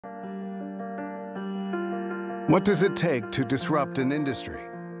What does it take to disrupt an industry?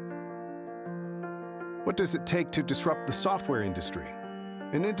 What does it take to disrupt the software industry?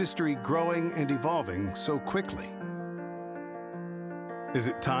 An industry growing and evolving so quickly. Is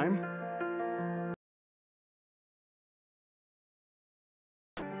it time?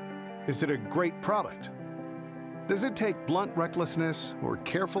 Is it a great product? Does it take blunt recklessness or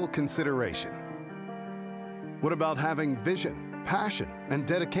careful consideration? What about having vision, passion, and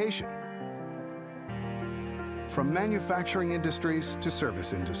dedication? From manufacturing industries to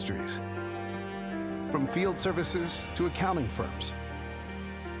service industries. From field services to accounting firms.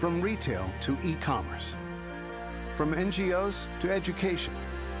 From retail to e-commerce. From NGOs to education.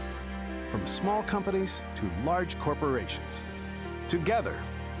 From small companies to large corporations. Together,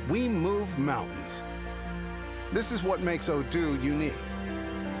 we move mountains. This is what makes Odoo unique.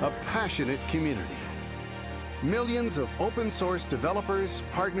 A passionate community. Millions of open source developers,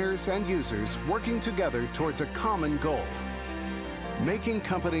 partners, and users working together towards a common goal. Making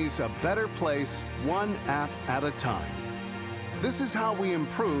companies a better place, one app at a time. This is how we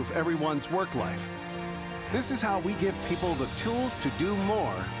improve everyone's work life. This is how we give people the tools to do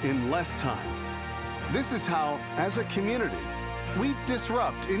more in less time. This is how, as a community, we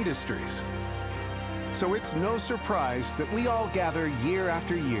disrupt industries. So it's no surprise that we all gather year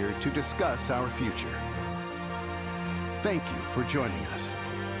after year to discuss our future. Thank you for joining us.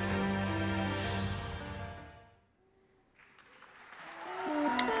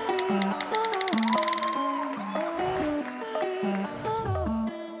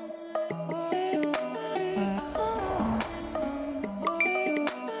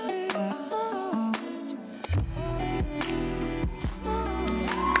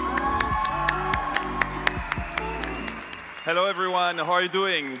 Hello everyone, how are you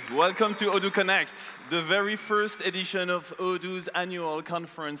doing? Welcome to Odoo Connect, the very first edition of Odoo's annual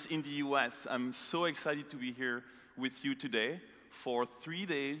conference in the US. I'm so excited to be here with you today for 3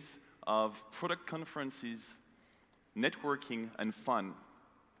 days of product conferences, networking, and fun.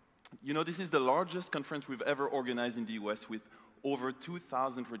 You know, this is the largest conference we've ever organized in the US with over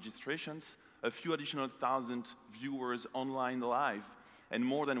 2,000 registrations, a few additional 1,000 viewers online live, and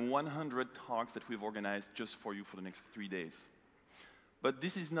more than 100 talks that we've organized just for you for the next 3 days. But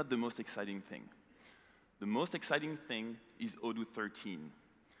this is not the most exciting thing. The most exciting thing is Odoo 13,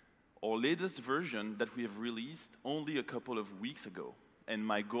 our latest version that we have released only a couple of weeks ago. And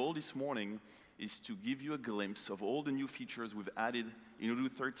my goal this morning is to give you a glimpse of all the new features we've added in Odoo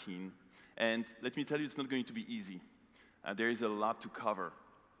 13. And let me tell you, it's not going to be easy. There is a lot to cover.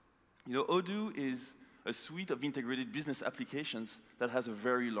 You know, Odoo is a suite of integrated business applications that has a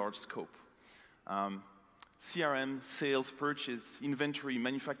very large scope. CRM, sales, purchase, inventory,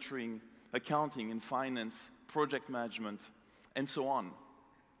 manufacturing, accounting and finance, project management, and so on.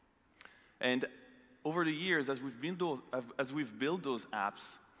 And over the years, as we've built those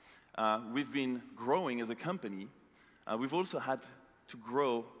apps, we've been growing as a company. We've also had to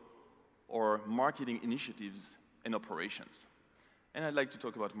grow our marketing initiatives and operations. And I'd like to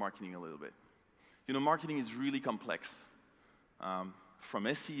talk about marketing a little bit. You know, marketing is really complex, from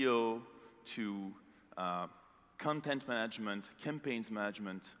SEO to content management, campaigns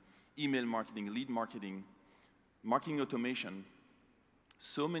management, email marketing, lead marketing, marketing automation.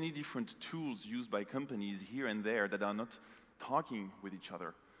 So many different tools used by companies here and there that are not talking with each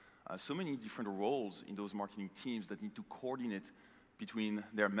other. So many different roles in those marketing teams that need to coordinate between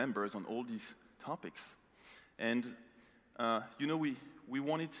their members on all these topics. And you know, we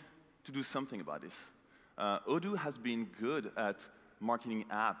wanted to do something about this. Odoo has been good at marketing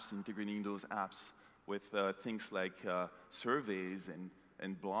apps, integrating those apps with things like surveys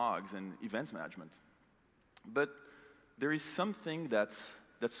and blogs and events management. But there is something that's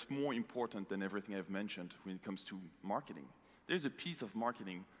more important than everything I've mentioned when it comes to marketing. There's a piece of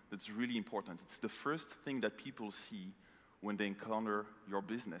marketing that's really important. It's the first thing that people see when they encounter your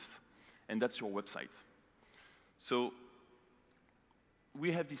business, and that's your website. So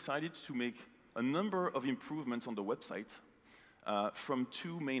we have decided to make a number of improvements on the website from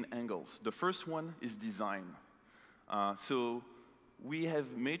two main angles. The first one is design. So we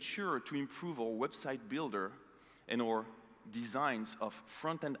have made sure to improve our website builder and our designs of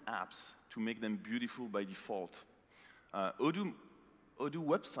front-end apps to make them beautiful by default. Odoo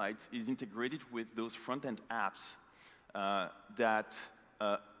website is integrated with those front-end apps that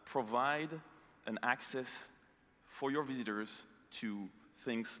provide an access for your visitors to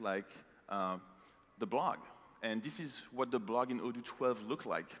things like the blog. And this is what the blog in Odoo 12 looked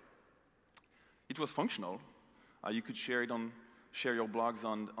like. It was functional. You could share your blogs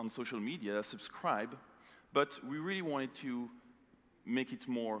on social media, subscribe, but we really wanted to make it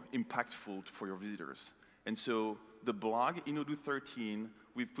more impactful for your visitors. And so the blog in Odoo 13,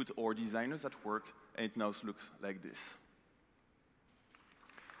 we've put our designers at work, and it now looks like this.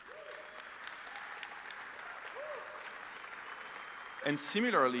 And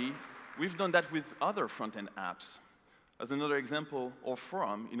similarly, we've done that with other front-end apps. As another example, our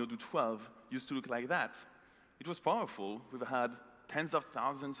forum in Odoo 12 used to look like that. It was powerful. We've had tens of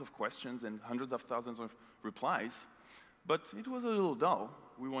thousands of questions and hundreds of thousands of replies, but it was a little dull.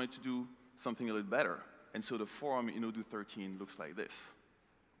 We wanted to do something a little better. And so the forum in Odoo 13 looks like this.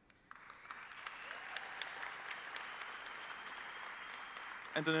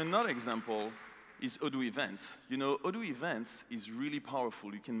 And then another example is Odoo Events. You know, Odoo Events is really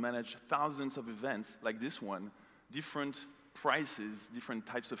powerful. You can manage thousands of events like this one, different prices, different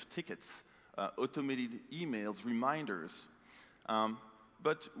types of tickets, automated emails, reminders.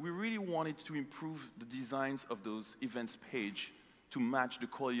 But we really wanted to improve the designs of those events page to match the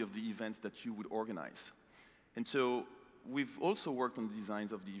quality of the events that you would organize. And so we've also worked on the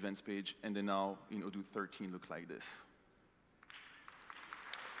designs of the events page, and they now in Odoo 13 look like this.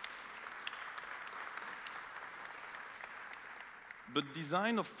 But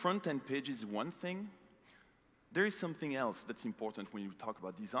design of front-end pages is one thing. There is something else that's important when you talk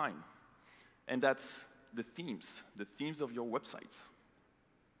about design, and that's the themes of your websites.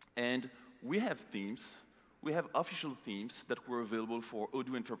 And we have themes. We have official themes that were available for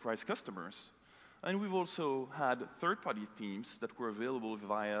Odoo Enterprise customers, and we've also had third-party themes that were available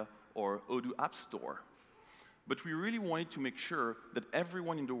via our Odoo App Store. But we really wanted to make sure that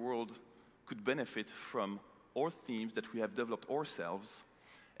everyone in the world could benefit from our themes that we have developed ourselves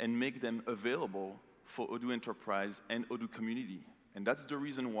and make them available for Odoo Enterprise and Odoo Community. And that's the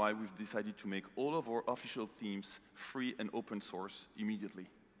reason why we've decided to make all of our official themes free and open source immediately.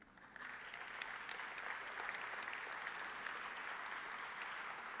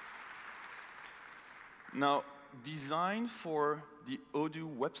 Now, design for the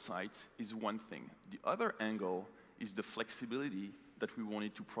Odoo website is one thing. The other angle is the flexibility that we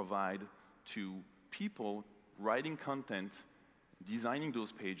wanted to provide to people writing content, designing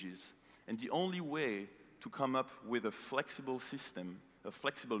those pages, and the only way to come up with a flexible system, a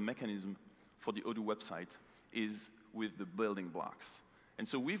flexible mechanism for the Odoo website is with the building blocks. And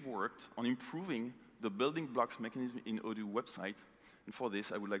so we've worked on improving the building blocks mechanism in Odoo website, and for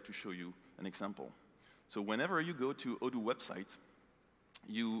this I would like to show you an example. So whenever you go to Odoo website,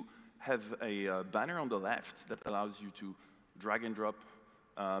 you have a banner on the left that allows you to drag and drop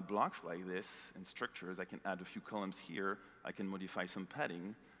blocks like this and structures. I can add a few columns here. I can modify some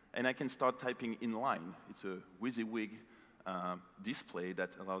padding. And I can start typing in line. It's a WYSIWYG display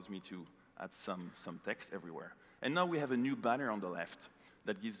that allows me to add some text everywhere. And now we have a new banner on the left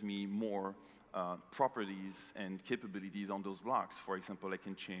that gives me more properties and capabilities on those blocks. For example, I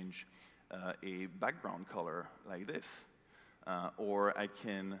can change a background color like this. Or I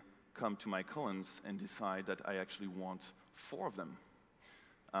can come to my columns and decide that I actually want 4 of them.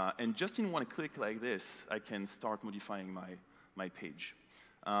 And just in one click like this, I can start modifying my page.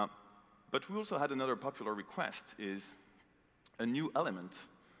 But we also had another popular request, is a new element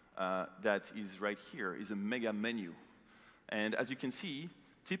that is right here, is a mega menu. And as you can see,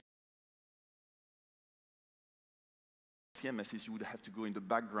 CMS you would have to go in the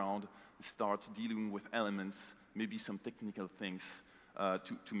background, start dealing with elements, maybe some technical things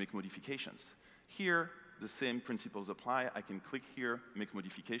to make modifications. Here, the same principles apply. I can click here, make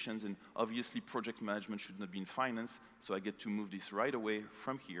modifications, and obviously project management should not be in finance, so I get to move this right away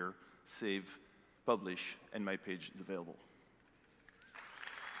from here, save, publish, and my page is available.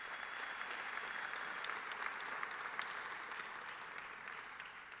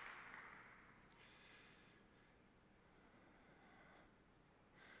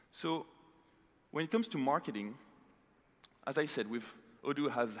 So when it comes to marketing, as I said, Odoo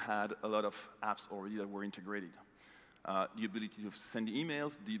has had a lot of apps already that were integrated. The ability to send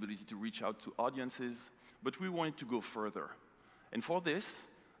emails, the ability to reach out to audiences, but we wanted to go further. And for this,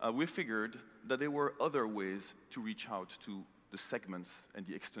 we figured that there were other ways to reach out to the segments and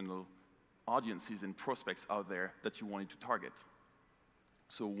the external audiences and prospects out there that you wanted to target.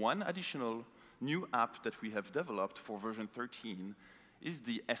 So one additional new app that we have developed for version 13 is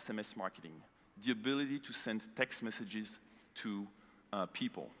the SMS marketing, the ability to send text messages to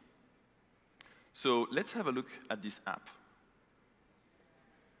people. So let's have a look at this app.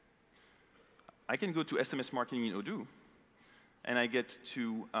 I can go to SMS marketing in Odoo, and I get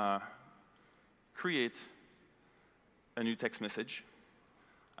to create a new text message.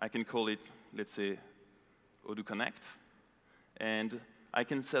 I can call it, let's say, Odoo Connect, and I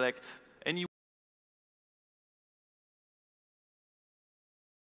can select any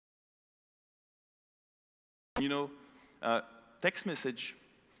You know, text message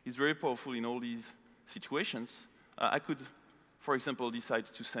is very powerful in all these situations. I could, for example, decide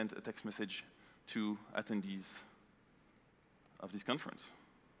to send a text message to attendees of this conference.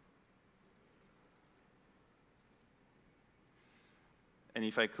 And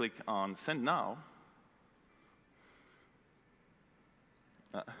if I click on Send Now,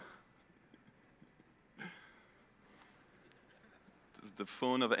 the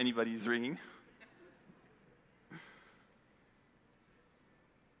phone of anybody is ringing.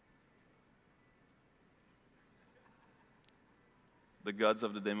 The gods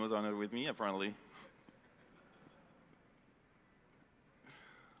of the demos are not with me, apparently.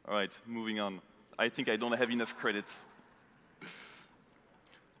 All right, moving on. I think I don't have enough credit.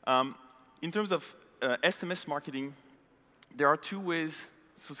 In terms of SMS marketing, there are two ways.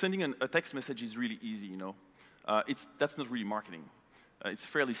 So sending a text message is really easy, you know. That's not really marketing. It's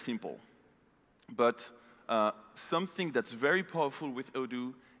fairly simple. But something that's very powerful with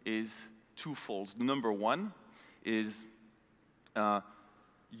Odoo is twofold. Number one is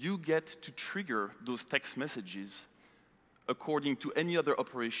you get to trigger those text messages according to any other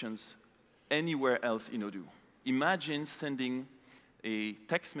operations anywhere else in Odoo. Imagine sending a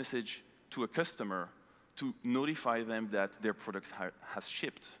text message to a customer to notify them that their product has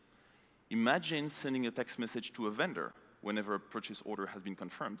shipped. Imagine sending a text message to a vendor whenever a purchase order has been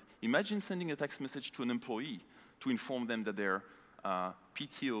confirmed. Imagine sending a text message to an employee to inform them that their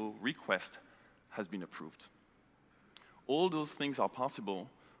PTO request has been approved. All those things are possible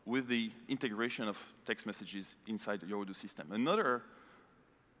with the integration of text messages inside your Odoo system. Another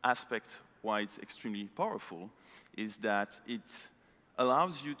aspect why it's extremely powerful is that it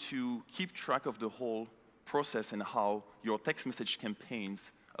allows you to keep track of the whole process and how your text message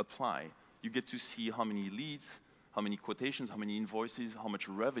campaigns apply. You get to see how many leads, how many quotations, how many invoices, how much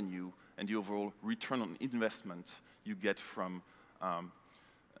revenue, and the overall return on investment you get from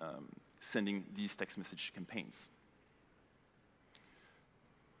sending these text message campaigns.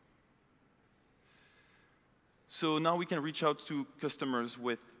 So now we can reach out to customers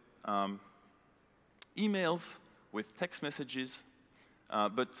with emails, with text messages,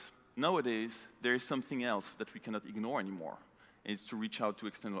 but nowadays there is something else that we cannot ignore anymore. It's to reach out to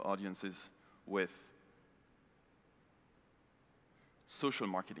external audiences with social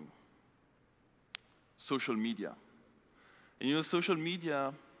marketing, social media. And you know, social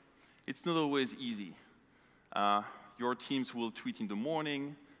media, it's not always easy. Your teams will tweet in the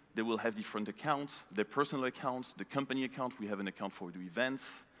morning, they will have different accounts, their personal accounts, the company account, we have an account for Odoo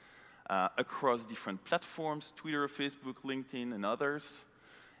events, across different platforms, Twitter, Facebook, LinkedIn, and others.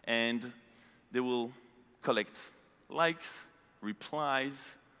 And they will collect likes,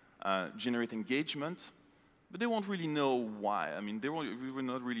 replies, generate engagement, but they won't really know why. I mean, we will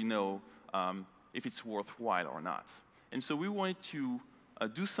not really know if it's worthwhile or not. And so we wanted to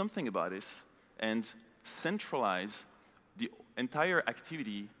do something about this and centralize the entire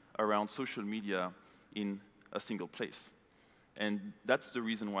activity around social media in a single place. And that's the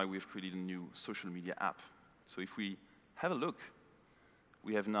reason why we've created a new social media app. So if we have a look,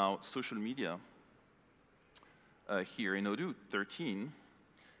 we have now social media here in Odoo 13.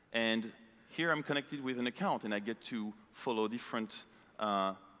 And here I'm connected with an account, and I get to follow different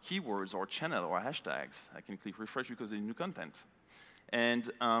keywords or channel or hashtags. I can click refresh because there's new content. And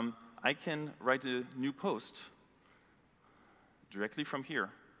I can write a new post directly from here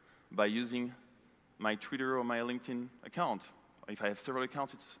by using my Twitter or my LinkedIn account. If I have several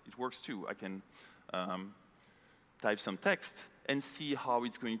accounts, it works too. I can type some text and see how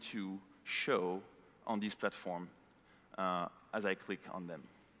it's going to show on this platform as I click on them.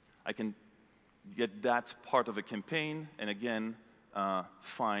 I can get that part of a campaign and again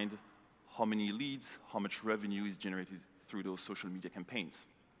find how many leads, how much revenue is generated through those social media campaigns.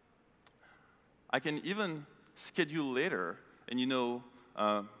 I can even schedule later, and you know,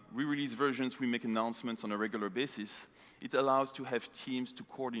 we release versions, we make announcements on a regular basis. It allows to have teams to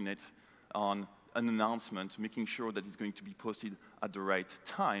coordinate on an announcement, making sure that it's going to be posted at the right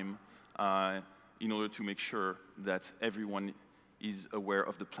time in order to make sure that everyone is aware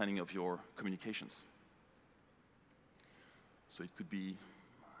of the planning of your communications. So it could be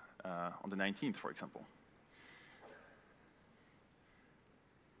on the 19th, for example.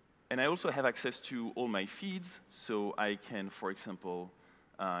 And I also have access to all my feeds, so I can, for example,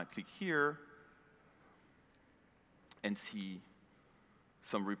 click here and see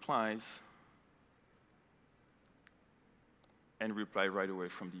some replies and reply right away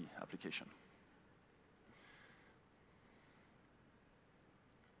from the application.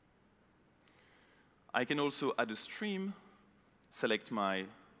 I can also add a stream, select my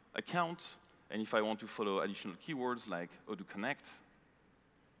account, And if I want to follow additional keywords like Odoo Connect,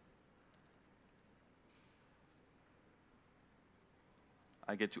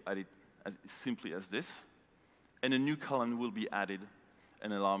 I get to add it as simply as this. And a new column will be added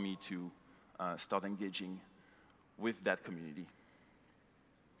and allow me to start engaging with that community.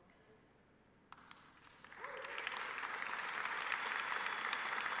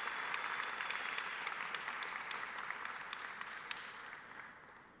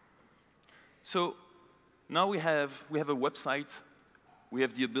 So now we have a website. We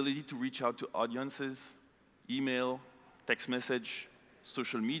have the ability to reach out to audiences, email, text message,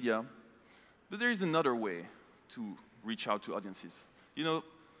 social media. But there is another way to reach out to audiences. You know,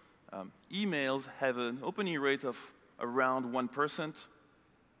 emails have an opening rate of around 1%,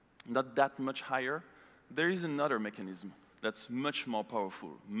 not that much higher. There is another mechanism that's much more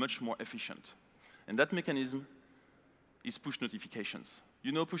powerful, much more efficient. And that mechanism is push notifications.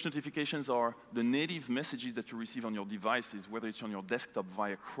 You know, push notifications are the native messages that you receive on your devices, whether it's on your desktop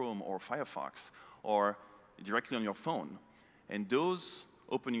via Chrome or Firefox, or directly on your phone. And those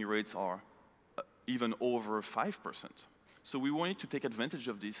opening rates are even over 5%. So we wanted to take advantage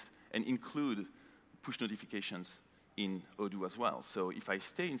of this and include push notifications in Odoo as well. So if I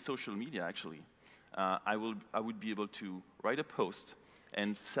stay in social media, actually, I would be able to write a post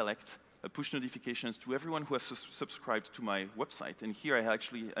and select push notifications to everyone who has subscribed to my website. And here I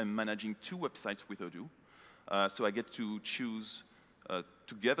actually am managing 2 websites with Odoo. So I get to choose,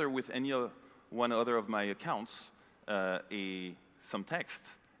 together with any one other of my accounts, some text,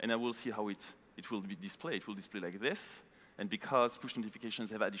 and I will see how it will be displayed. It will display like this. And because push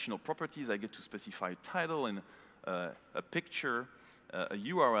notifications have additional properties, I get to specify a title and a picture, a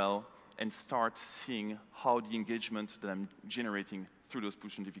URL, and start seeing how the engagement that I'm generating through those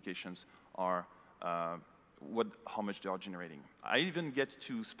push notifications are, how much they are generating. I even get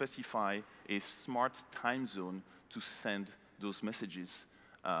to specify a smart time zone to send those messages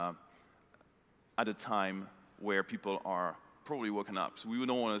at a time where people are probably woken up. So we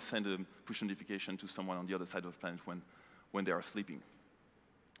don't want to send a push notification to someone on the other side of the planet when they are sleeping.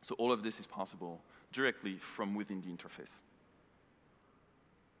 So all of this is possible directly from within the interface.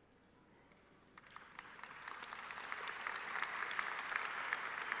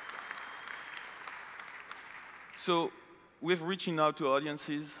 So with reaching out to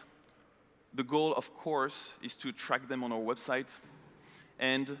audiences, the goal, of course, is to track them on our website.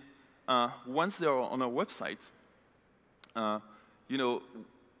 And once they are on our website, you know,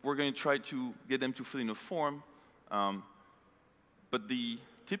 we're going to try to get them to fill in a form. But the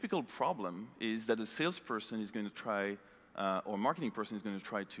typical problem is that a salesperson is going to try, or marketing person is going to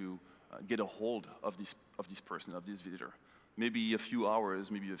try to get a hold of this person, of this visitor. Maybe a few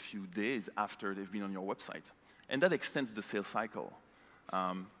hours, maybe a few days after they've been on your website. And that extends the sales cycle.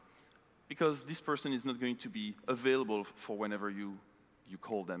 Because this person is not going to be available for whenever you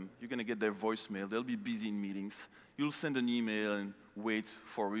call them. You're going to get their voicemail. They'll be busy in meetings. You'll send an email and wait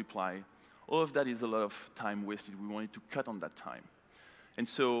for a reply. All of that is a lot of time wasted. We wanted to cut on that time. And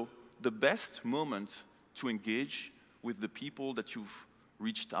so the best moment to engage with the people that you've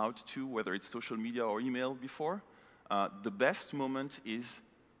reached out to, whether it's social media or email before, the best moment is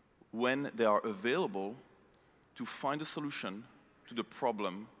when they are available to find a solution to the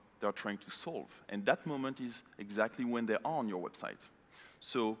problem they are trying to solve. And that moment is exactly when they are on your website.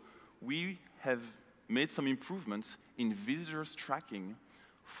 So we have made some improvements in visitors tracking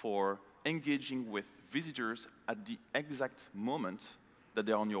for engaging with visitors at the exact moment that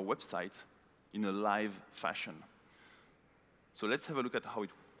they're on your website in a live fashion. So let's have a look at how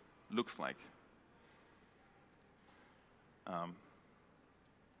it looks like.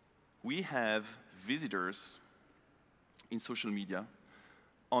 We have visitors in social media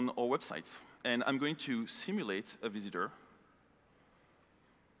on our websites. And I'm going to simulate a visitor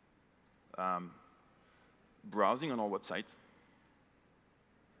browsing on our website.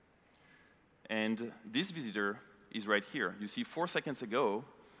 And this visitor is right here. You see, 4 seconds ago,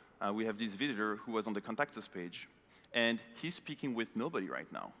 we have this visitor who was on the Contact Us page, and he's speaking with nobody right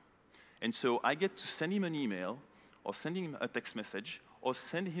now. And so I get to send him an email, or send him a text message, or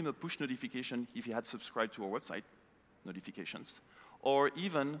send him a push notification if he had subscribed to our website notifications, or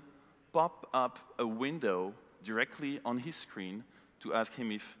even pop up a window directly on his screen to ask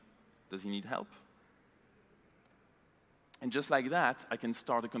him does he need help? And just like that, I can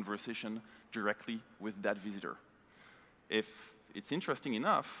start a conversation directly with that visitor. If it's interesting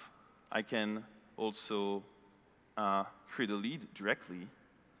enough, I can also create a lead directly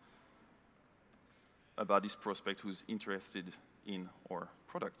about this prospect who's interested in our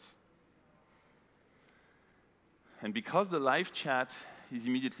products. And because the live chat is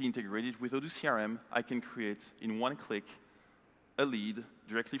immediately integrated with Odoo CRM. I can create, in one click, a lead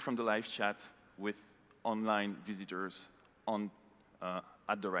directly from the live chat with online visitors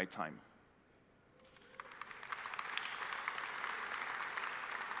at the right time.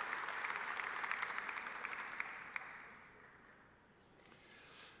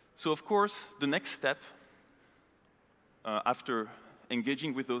 So of course, the next step, after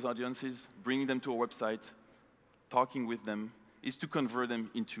engaging with those audiences, bringing them to our website, talking with them, is to convert them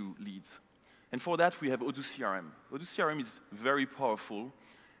into leads. And for that, we have Odoo CRM. Odoo CRM is very powerful,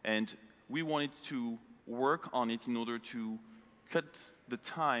 and we wanted to work on it in order to cut the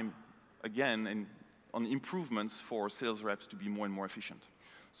time, again, and on improvements for sales reps to be more and more efficient.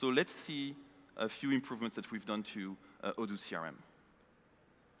 So let's see a few improvements that we've done to Odoo CRM.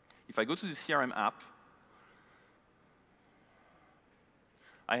 If I go to the CRM app,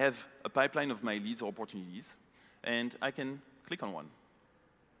 I have a pipeline of my leads or opportunities, and I can click on one.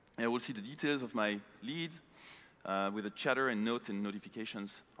 And I will see the details of my lead with a chatter and notes and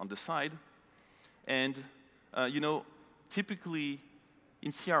notifications on the side. And you know, typically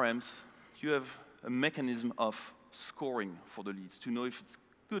in CRMs, you have a mechanism of scoring for the leads to know if it's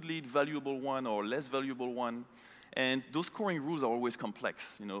a good lead, valuable one, or less valuable one. And those scoring rules are always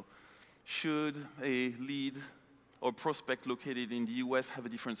complex. You know, should a lead or prospect located in the US have a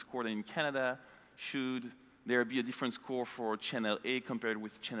different score than in Canada? Should there be a different score for channel A compared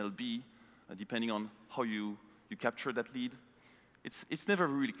with channel B, depending on how you capture that lead? It's never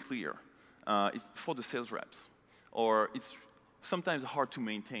really clear. It's for the sales reps, or it's sometimes hard to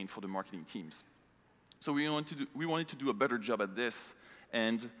maintain for the marketing teams. So we wanted to do a better job at this,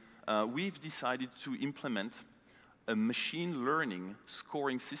 and we've decided to implement a machine learning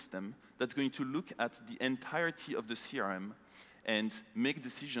scoring system that's going to look at the entirety of the CRM and make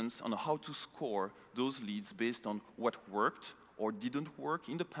decisions on how to score those leads based on what worked or didn't work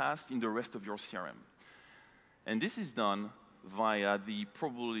in the past in the rest of your CRM. And this is done via the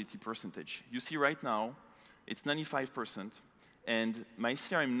probability percentage. You see right now, it's 95%, and my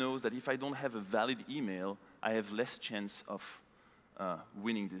CRM knows that if I don't have a valid email, I have less chance of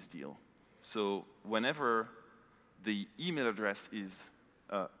winning this deal. So whenever the email address is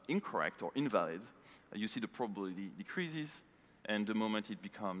incorrect or invalid, you see the probability decreases, and the moment it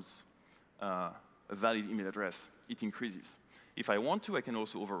becomes a valid email address, it increases. If I want to, I can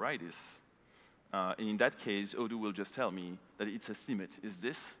also override this. And in that case, Odoo will just tell me that its estimate is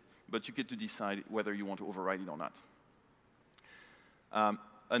this, but you get to decide whether you want to override it or not.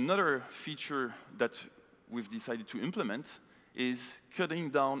 Another feature that we've decided to implement is cutting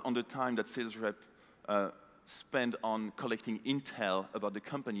down on the time that sales rep spend on collecting intel about the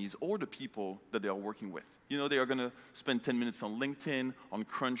companies or the people that they are working with. You know, they are going to spend 10 minutes on LinkedIn, on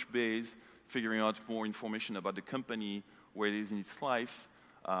Crunchbase, figuring out more information about the company, where it is in its life,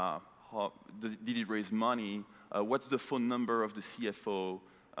 did it raise money, what's the phone number of the CFO,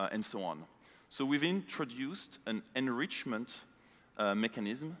 and so on. So we've introduced an enrichment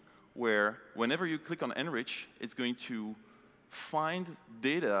mechanism where whenever you click on enrich, it's going to find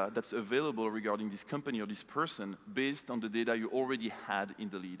data that's available regarding this company or this person based on the data you already had in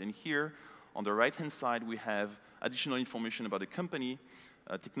the lead. And here, on the right-hand side, we have additional information about the company,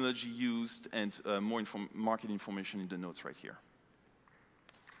 technology used, and more market information in the notes right here.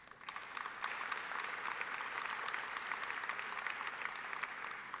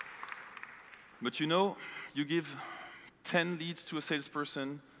 But you know, you give 10 leads to a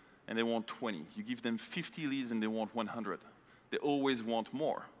salesperson, and they want 20. You give them 50 leads, and they want 100. They always want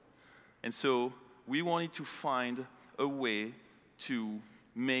more. And so we wanted to find a way to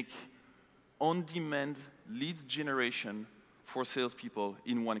make on-demand leads generation for salespeople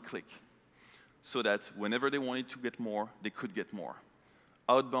in one click, so that whenever they wanted to get more, they could get more.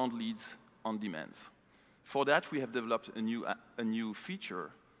 Outbound leads on demand. For that, we have developed a new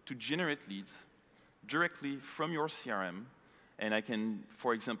feature to generate leads directly from your CRM, and I can,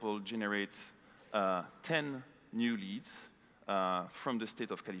 for example, generate 10 new leads from the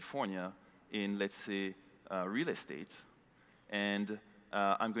state of California in, let's say, real estate, and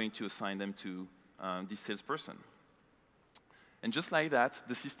I'm going to assign them to this salesperson. And just like that,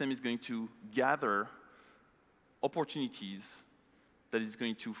 the system is going to gather opportunities that it's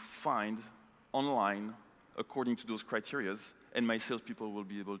going to find online according to those criteria, and my salespeople will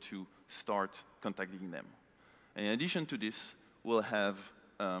be able to start contacting them. And in addition to this, we'll have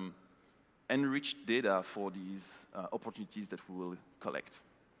enriched data for these opportunities that we will collect.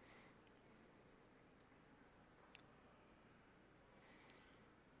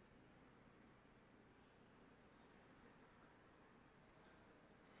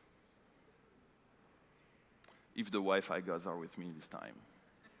 if the Wi-Fi gods are with me this time.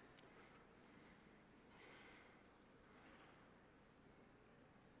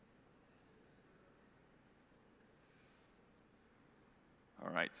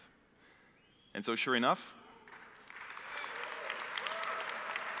 All right. And so sure enough,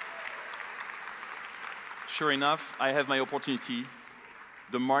 I have my opportunity,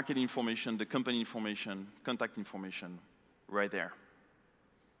 the market information, the company information, contact information, right there.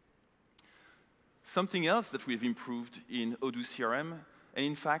 Something else that we've improved in Odoo CRM, and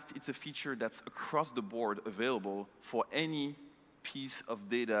in fact, it's a feature that's across the board available for any piece of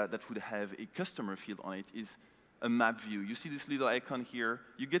data that would have a customer field on it, is a map view. You see this little icon here?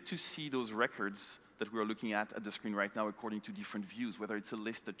 You get to see those records that we're looking at the screen right now according to different views, whether it's a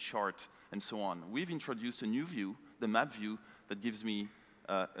list, a chart, and so on. We've introduced a new view, the map view, that gives me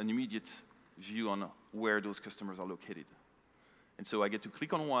an immediate view on where those customers are located. And so I get to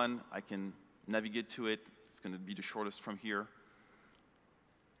click on one, I can navigate to it. It's going to be the shortest from here.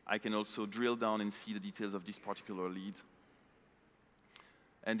 I can also drill down and see the details of this particular lead.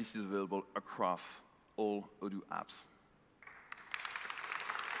 And this is available across all Odoo apps.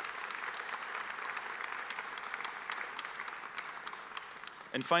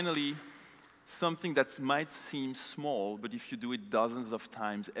 And finally, something that might seem small, but if you do it dozens of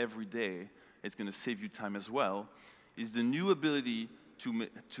times every day, it's going to save you time as well, is the new ability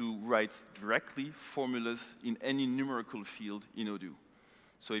to write directly formulas in any numerical field in Odoo.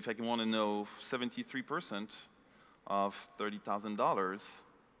 So if I want to know 73% of $30,000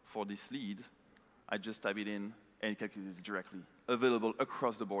 for this lead, I just type it in and it calculates it directly. Available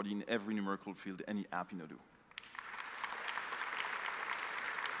across the board in every numerical field, any app in Odoo.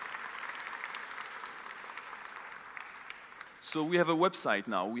 So we have a website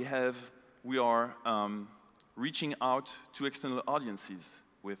now. We are reaching out to external audiences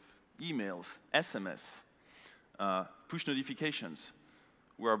with emails, SMS, push notifications.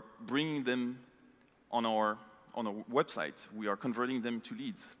 We are bringing them on our website. We are converting them to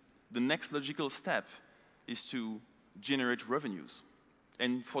leads. The next logical step is to generate revenues.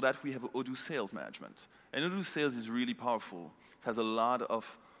 And for that, we have Odoo Sales Management. And Odoo Sales is really powerful. It has a lot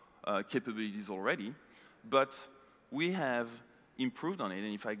of capabilities already, but we have improved on it.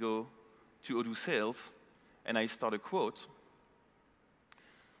 And if I go to Odoo Sales and I start a quote,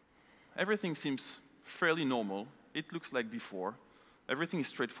 everything seems fairly normal. It looks like before. Everything is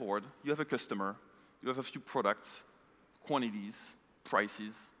straightforward. You have a customer. You have a few products, quantities,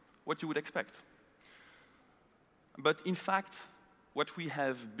 prices, what you would expect. But in fact, what we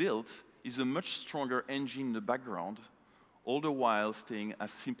have built is a much stronger engine in the background, all the while staying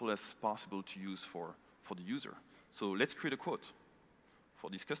as simple as possible to use for the user. So let's create a quote for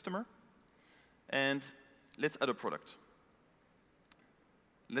this customer, and let's add a product.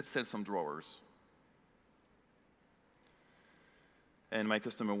 Let's sell some drawers. And my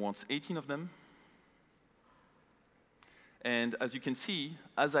customer wants 18 of them. And as you can see,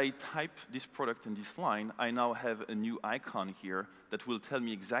 as I type this product in this line, I now have a new icon here that will tell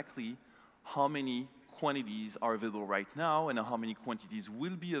me exactly how many quantities are available right now and how many quantities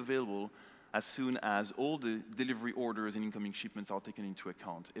will be available as soon as all the delivery orders and incoming shipments are taken into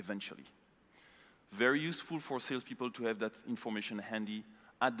account eventually. Very useful for salespeople to have that information handy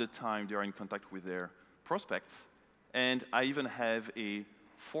at the time they are in contact with their prospects. And I even have a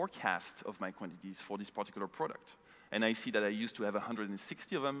forecast of my quantities for this particular product. And I see that I used to have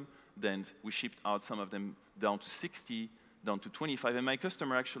 160 of them, then we shipped out some of them down to 60, down to 25, and my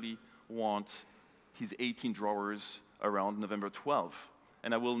customer actually wants his 18 drawers around November 12th,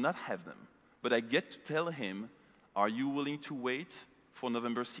 and I will not have them. But I get to tell him, are you willing to wait for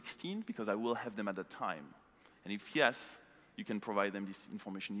November 16th? Because I will have them at that time. And if yes, you can provide them this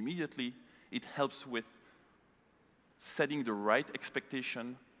information immediately. It helps with setting the right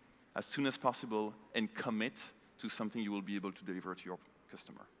expectation as soon as possible and commit to something you will be able to deliver to your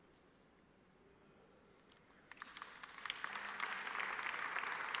customer.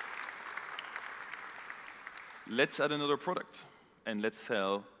 Let's add another product, and let's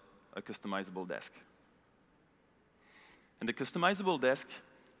sell a customizable desk. And the customizable desk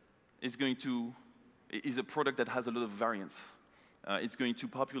is a product that has a lot of variance. It's going to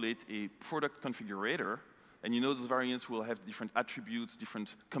populate a product configurator, and you know those variants will have different attributes,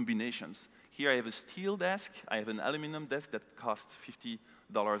 different combinations. Here I have a steel desk, I have an aluminum desk that costs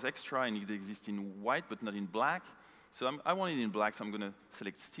 $50 extra, and it exists in white but not in black. So I want it in black, so I'm going to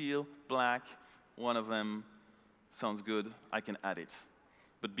select steel, black, one of them sounds good, I can add it.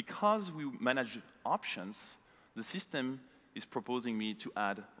 But because we manage options, the system is proposing me to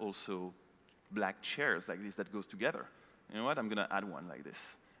add also black chairs like this that goes together. You know what, I'm going to add one like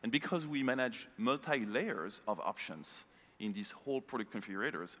this. And because we manage multi-layers of options in these whole product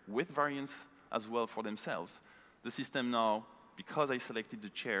configurators with variants as well for themselves, the system now, because I selected the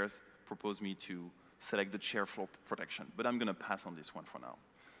chairs, proposed me to select the chair floor protection. But I'm going to pass on this one for now.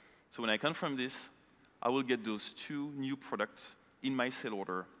 So when I confirm this, I will get those 2 new products in my sale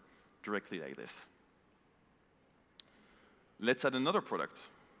order directly like this. Let's add another product,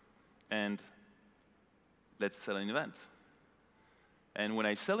 and let's sell an event. And when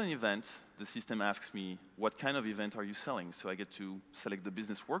I sell an event, the system asks me, what kind of event are you selling? So I get to select the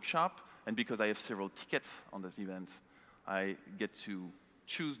business workshop, and because I have several tickets on that event, I get to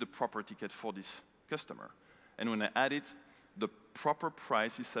choose the proper ticket for this customer. And when I add it, the proper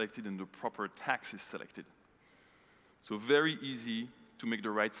price is selected and the proper tax is selected. So very easy to make the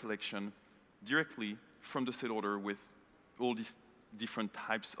right selection directly from the sale order with all these different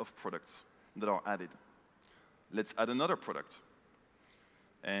types of products that are added. Let's add another product.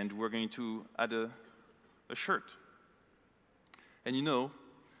 And we're going to add a shirt. And you know,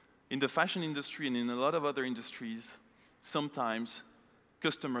 in the fashion industry and in a lot of other industries, sometimes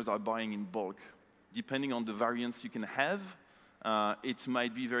customers are buying in bulk. Depending on the variants you can have, it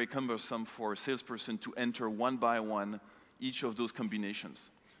might be very cumbersome for a salesperson to enter one by one each of those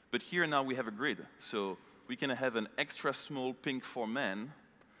combinations. But here now we have a grid. So we can have an extra small pink for men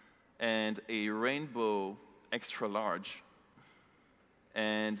and a rainbow extra large.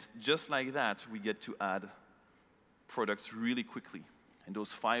 And just like that, we get to add products really quickly. And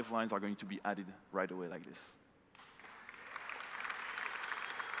those 5 lines are going to be added right away like this.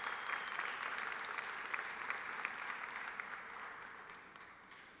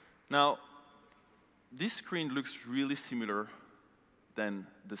 Now, this screen looks really similar than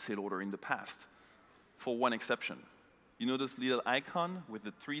the sale order in the past, for one exception. You know this little icon with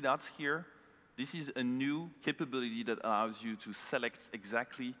the 3 dots here? This is a new capability that allows you to select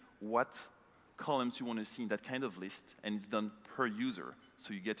exactly what columns you want to see in that kind of list, and it's done per user.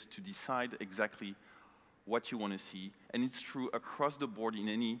 So you get to decide exactly what you want to see, and it's true across the board in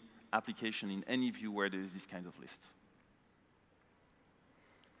any application, in any view where there is this kind of list.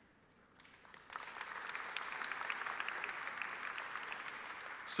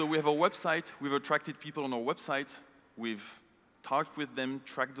 So we have a website, we've attracted people on our website, we've talked with them,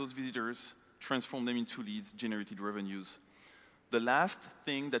 tracked those visitors, transformed them into leads, generated revenues. The last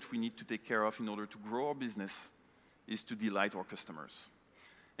thing that we need to take care of in order to grow our business is to delight our customers.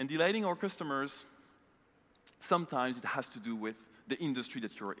 And delighting our customers, sometimes it has to do with the industry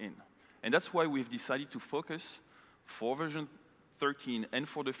that you're in. And that's why we've decided to focus for version 13 and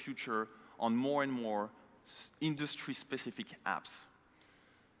for the future on more and more industry-specific apps.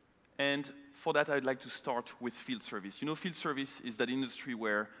 And for that, I'd like to start with field service. You know, field service is that industry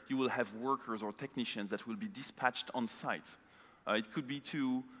where you will have workers or technicians that will be dispatched on site. It could be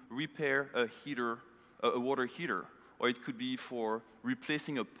to repair a heater, a water heater, or it could be for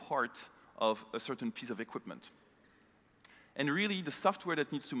replacing a part of a certain piece of equipment. And really, the software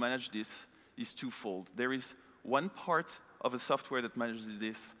that needs to manage this is twofold. There is one part of a software that manages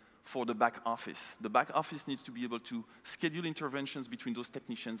this for the back office. The back office needs to be able to schedule interventions between those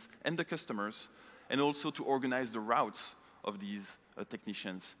technicians and the customers, and also to organize the routes of these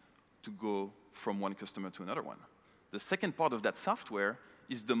technicians to go from one customer to another one. The second part of that software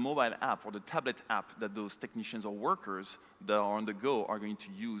is the mobile app or the tablet app that those technicians or workers that are on the go are going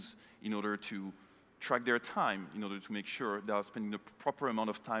to use in order to track their time, in order to make sure they are spending the proper amount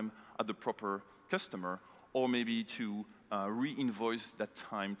of time at the proper customer, or maybe to re-invoice that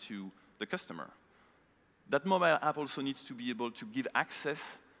time to the customer. That mobile app also needs to be able to give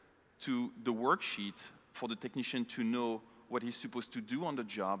access to the worksheet for the technician to know what he's supposed to do on the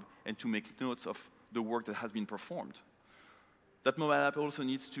job and to make notes of the work that has been performed. That mobile app also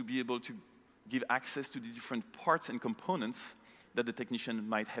needs to be able to give access to the different parts and components that the technician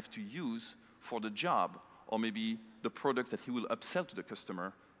might have to use for the job, or maybe the products that he will upsell to the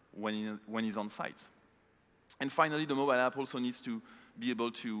customer when he's on site. And finally, the mobile app also needs to be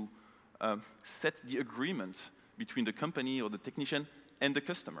able to set the agreement between the company or the technician and the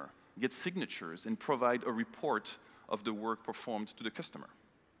customer, get signatures, and provide a report of the work performed to the customer.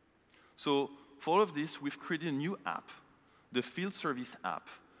 So for all of this, we've created a new app, the Field Service app,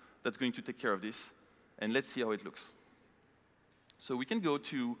 that's going to take care of this. And let's see how it looks. So we can go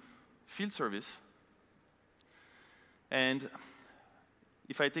to Field Service, and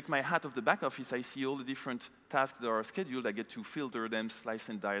if I take my hat off the back office, I see all the different tasks that are scheduled. I get to filter them, slice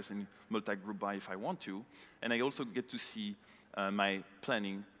and dice, and multi-group by if I want to. And I also get to see my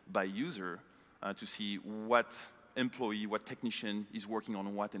planning by user to see what employee, what technician is working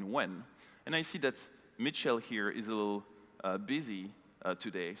on what and when. And I see that Mitchell here is a little busy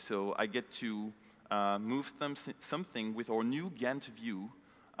today. So I get to move something with our new Gantt view,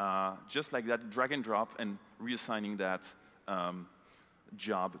 just like that, drag and drop, and reassigning that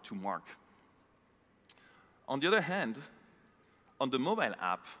job to Mark. On the other hand, on the mobile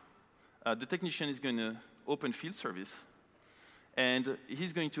app, the technician is going to open field service, and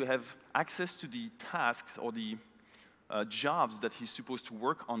he's going to have access to the tasks or the jobs that he's supposed to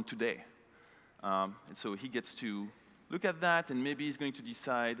work on today. And so he gets to look at that, and maybe he's going to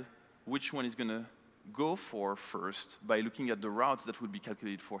decide which one he's going to go for first by looking at the routes that would be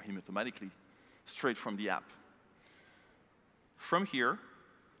calculated for him automatically, straight from the app. From here,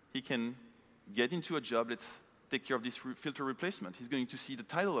 he can get into a job. Let's take care of this filter replacement. He's going to see the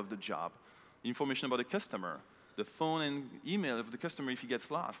title of the job, the information about the customer, the phone and email of the customer if he gets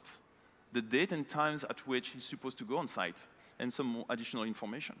lost, the date and times at which he's supposed to go on site, and some more additional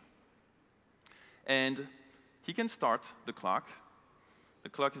information. And he can start the clock. The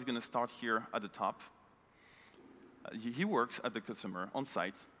clock is going to start here at the top. He works at the customer on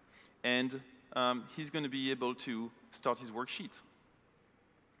site, and he's going to be able to start his worksheet.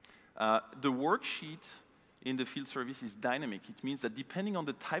 The worksheet in the field service is dynamic. It means that depending on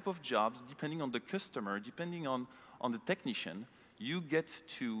the type of jobs, depending on the customer, depending on the technician, you get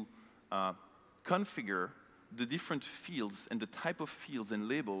to configure the different fields and the type of fields and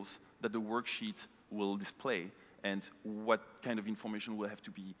labels that the worksheet will display, and what kind of information will have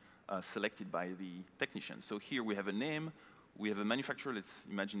to be selected by the technician. So here we have a name, we have a manufacturer, let's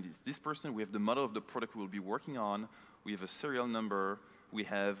imagine this person, we have the model of the product we'll be working on, we have a serial number, we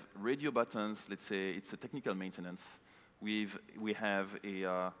have radio buttons, let's say it's a technical maintenance, we have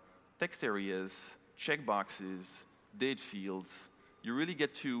a text areas, checkboxes, date fields. You really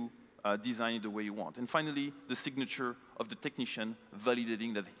get to design it the way you want. And finally, the signature of the technician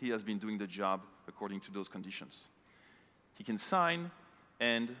validating that he has been doing the job according to those conditions. He can sign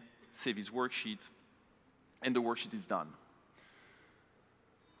and save his worksheet, and the worksheet is done.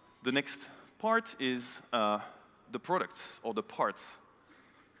 The next part is the products or the parts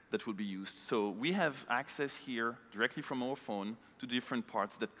that will be used. So we have access here directly from our phone to different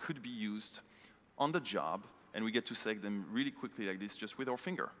parts that could be used on the job, and we get to select them really quickly like this just with our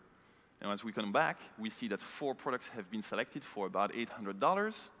finger. And as we come back, we see that 4 products have been selected for about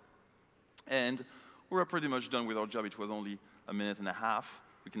 $800, and we're pretty much done with our job. It was only a minute and a half.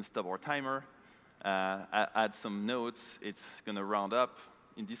 We can stop our timer, add some notes. It's going to round up.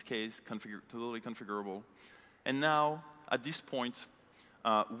 In this case, totally configurable. And now, at this point,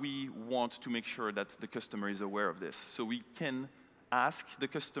 we want to make sure that the customer is aware of this. So we can ask the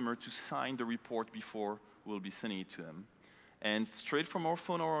customer to sign the report before we'll be sending it to them. And straight from our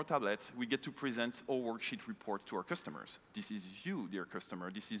phone or our tablet, we get to present our worksheet report to our customers. This is you, dear customer.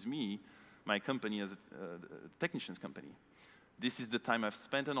 This is me, my company as a technician's company. This is the time I've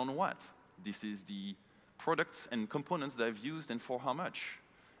spent and on what. This is the products and components that I've used and for how much.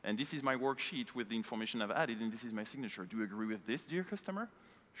 And this is my worksheet with the information I've added, and this is my signature. Do you agree with this, dear customer?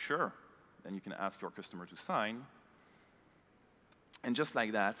 Sure. Then you can ask your customer to sign. And just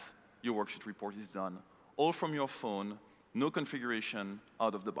like that, your worksheet report is done, all from your phone, no configuration,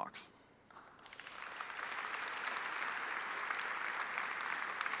 out of the box.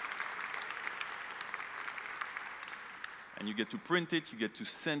 And you get to print it, you get to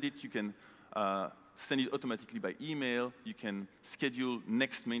send it, you can send it automatically by email, you can schedule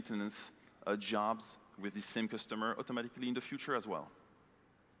next maintenance jobs with the same customer automatically in the future as well.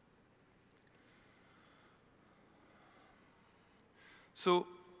 So,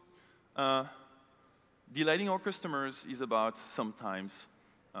 delighting our customers is about sometimes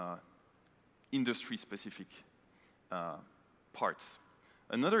industry-specific parts.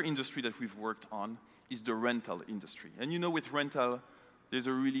 Another industry that we've worked on is the rental industry. And you know, with rental, there's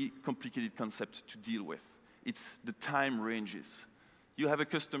a really complicated concept to deal with. It's the time ranges. You have a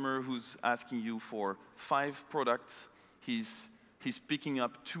customer who's asking you for 5 products. He's picking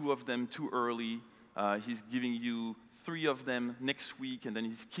up 2 of them too early. He's giving you 3 of them next week, and then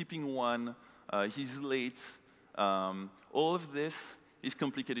he's keeping 1. He's late. All of this is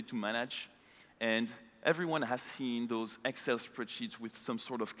complicated to manage, and everyone has seen those Excel spreadsheets with some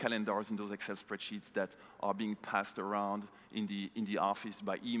sort of calendars in those Excel spreadsheets that are being passed around in the office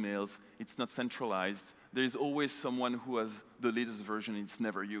by emails. It's not centralized. There is always someone who has the latest version, and it's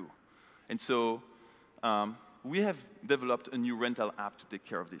never you. And so we have developed a new rental app to take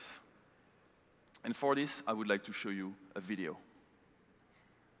care of this. And for this, I would like to show you a video.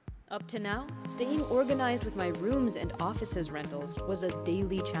 Up to now, staying organized with my rooms and offices rentals was a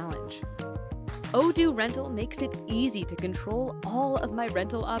daily challenge. Odoo Rental makes it easy to control all of my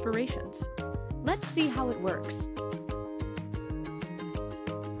rental operations. Let's see how it works.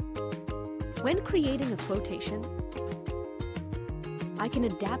 When creating a quotation, I can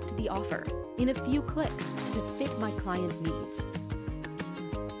adapt the offer in a few clicks to fit my client's needs.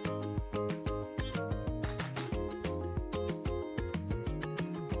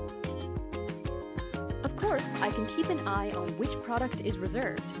 Of course, I can keep an eye on which product is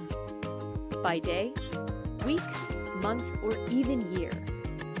reserved by day, week, month, or even year.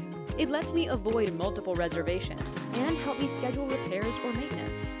 It lets me avoid multiple reservations and help me schedule repairs or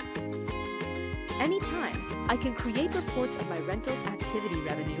maintenance. Anytime, I can create reports of my rental's activity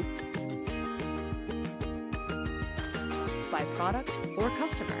revenue by product or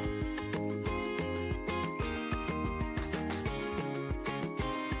customer.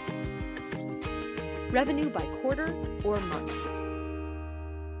 Revenue by quarter or month.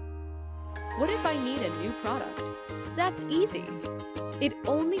 What if I need a new product? That's easy. It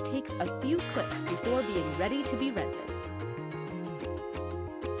only takes a few clicks before being ready to be rented.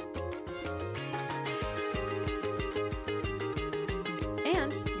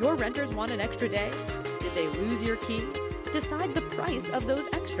 And your renters want an extra day? Did they lose your key? Decide the price of those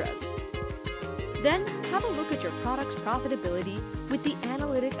extras. Then have a look at your product's profitability with the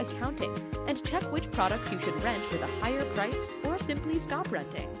analytic accounting and check which products you should rent with a higher price or simply stop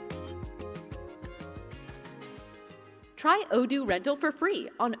renting. Try Odoo Rental for free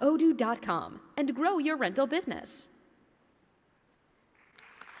on odoo.com and grow your rental business.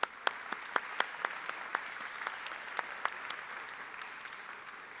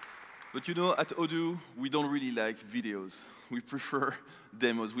 But you know, at Odoo, we don't really like videos. We prefer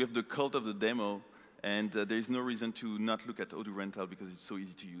demos. We have the cult of the demo, and there is no reason to not look at Odoo Rental because it's so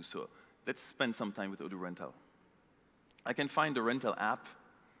easy to use. So let's spend some time with Odoo Rental. I can find the rental app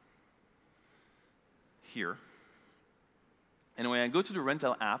here. And when I go to the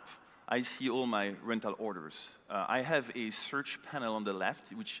rental app, I see all my rental orders. I have a search panel on the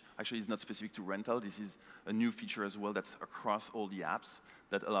left, which actually is not specific to rental. This is a new feature as well that's across all the apps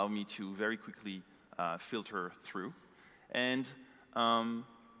that allow me to very quickly filter through. And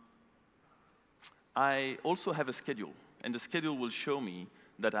I also have a schedule. And the schedule will show me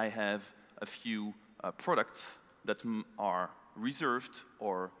that I have a few products that are reserved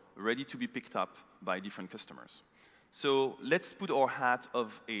or ready to be picked up by different customers. So let's put our hat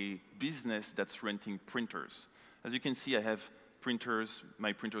of a business that's renting printers. As you can see, I have printers.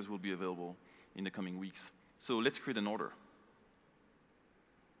 My printers will be available in the coming weeks. So let's create an order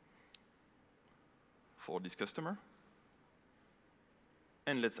for this customer.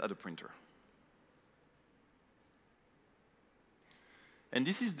 And let's add a printer. And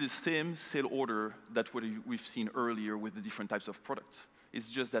this is the same sale order that we've seen earlier with the different types of products. It's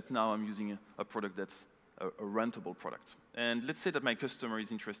just that now I'm using a product that's a rentable product. And let's say that my customer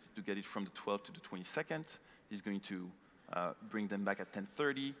is interested to get it from the 12th to the 22nd. He's going to bring them back at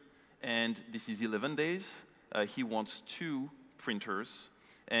 10:30. And this is 11 days. He wants 2 printers.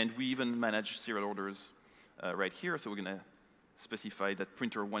 And we even manage serial orders right here. So we're going to specify that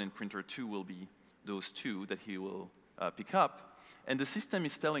printer 1 and printer 2 will be those 2 that he will pick up. And the system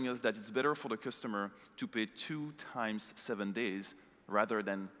is telling us that it's better for the customer to pay 2 times 7 days rather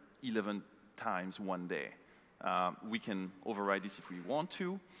than 11 times 1 day. We can override this if we want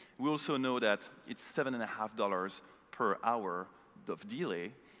to. We also know that it's $7.50 per hour of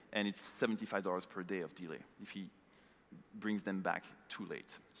delay, and it's $75 per day of delay if he brings them back too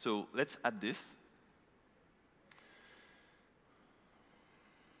late. So let's add this.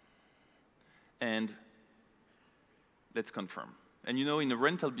 And let's confirm. And you know, in the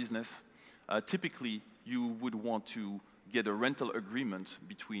rental business, typically you would want to get a rental agreement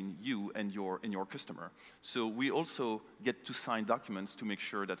between you and your customer. So we also get to sign documents to make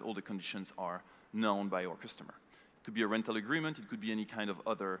sure that all the conditions are known by our customer. It could be a rental agreement, it could be any kind of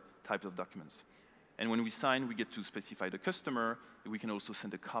other type of documents. And when we sign, we get to specify the customer. We can also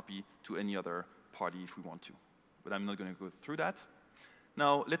send a copy to any other party if we want to. But I'm not going to go through that.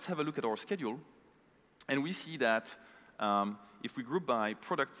 Now, let's have a look at our schedule. And we see that if we group by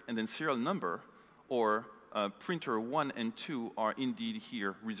product and then serial number, or printer 1 and 2 are indeed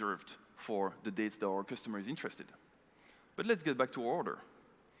here reserved for the dates that our customer is interested. But let's get back to our order.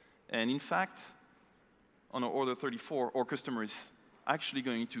 And in fact, on our order 34, our customer is actually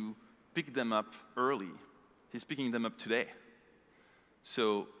going to pick them up early. He's picking them up today.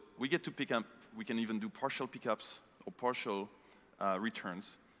 So we get to pick up, we can even do partial pickups or partial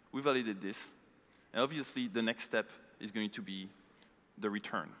returns. We validate this. And obviously, the next step is going to be the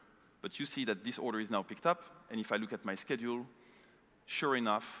return. But you see that this order is now picked up, and if I look at my schedule, sure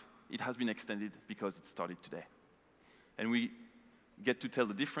enough, it has been extended because it started today. And we get to tell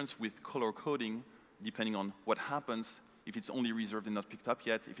the difference with color coding depending on what happens if it's only reserved and not picked up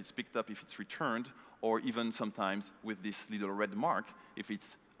yet, if it's picked up, if it's returned, or even sometimes with this little red mark, if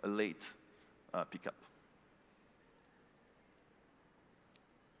it's a late pickup.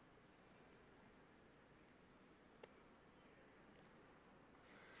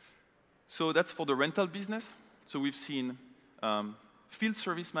 So that's for the rental business. So we've seen field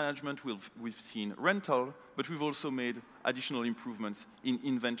service management, we've seen rental, but we've also made additional improvements in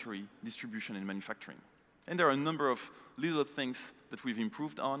inventory, distribution, and manufacturing. And there are a number of little things that we've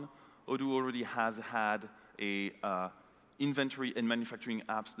improved on. Odoo already has had a inventory and manufacturing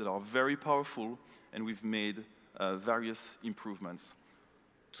apps that are very powerful, and we've made various improvements.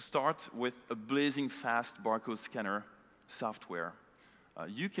 To start with a blazing fast barcode scanner software.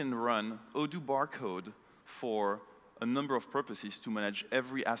 You can run Odoo barcode for a number of purposes to manage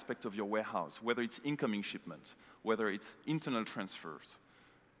every aspect of your warehouse, whether it's incoming shipment, whether it's internal transfers,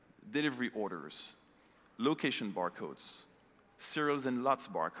 delivery orders, location barcodes, serials and lots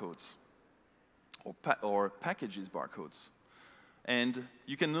barcodes, or packages barcodes. And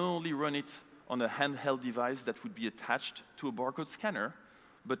you can not only run it on a handheld device that would be attached to a barcode scanner,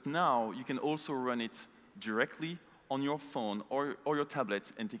 but now you can also run it directly on your phone or your tablet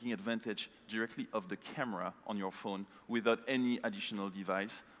and taking advantage directly of the camera on your phone without any additional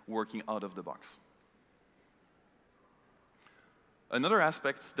device working out of the box. Another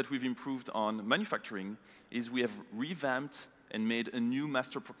aspect that we've improved on manufacturing is we have revamped and made a new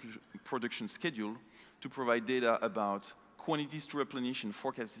master production schedule to provide data about quantities to replenish and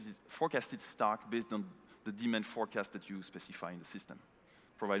forecasted stock based on the demand forecast that you specify in the system.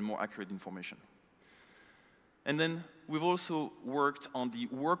 Provide more accurate information. And then we've also worked on the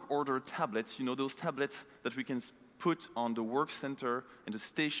work order tablets, you know, those tablets that we can put on the work center and the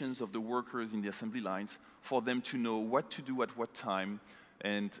stations of the workers in the assembly lines for them to know what to do at what time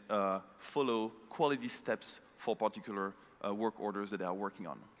and follow quality steps for particular work orders that they are working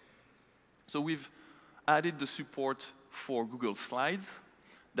on. So we've added the support for Google Slides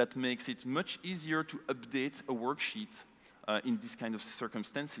that makes it much easier to update a worksheet in these kind of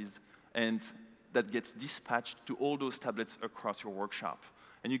circumstances, and that gets dispatched to all those tablets across your workshop.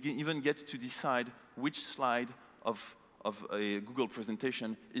 And you can even get to decide which slide of a Google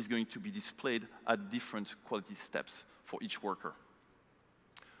presentation is going to be displayed at different quality steps for each worker.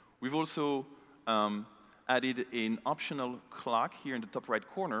 We've also added an optional clock here in the top right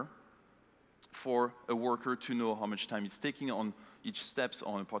corner for a worker to know how much time it's taking on each steps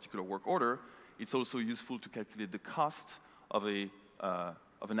on a particular work order. It's also useful to calculate the cost of a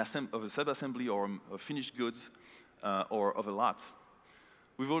sub-assembly or a finished goods or of a lot.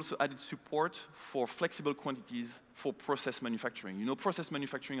 We've also added support for flexible quantities for process manufacturing. You know, process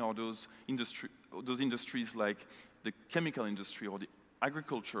manufacturing are those industries like the chemical industry or the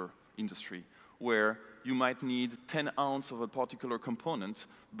agriculture industry, where you might need 10 ounces of a particular component,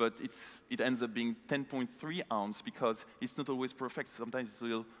 but it ends up being 10.3 ounces because it's not always perfect. Sometimes it's a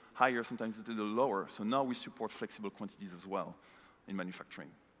little higher, sometimes it's a little lower. So now we support flexible quantities as well in manufacturing.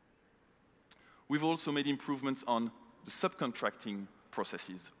 We've also made improvements on the subcontracting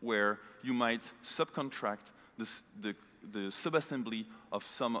processes, where you might subcontract the subassembly of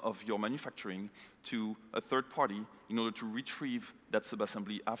some of your manufacturing to a third party in order to retrieve that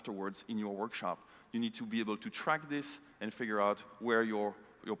subassembly afterwards in your workshop. You need to be able to track this and figure out where your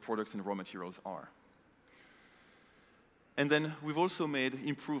products and raw materials are. And then we've also made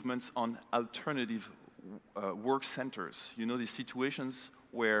improvements on alternative work centers. You know, these situations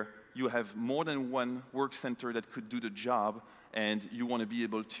where you have more than one work center that could do the job, and you want to be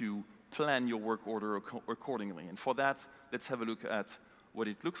able to plan your work order accordingly. And for that, let's have a look at what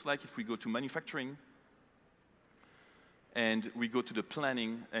it looks like if we go to manufacturing, and we go to the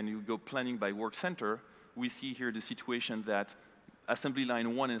planning, and you go planning by work center. We see here the situation that assembly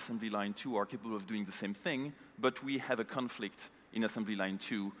line 1 and assembly line 2 are capable of doing the same thing, but we have a conflict in assembly line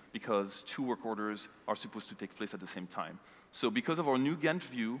 2 because 2 work orders are supposed to take place at the same time. So because of our new Gantt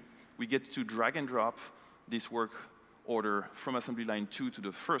view, we get to drag and drop this work order from assembly line 2 to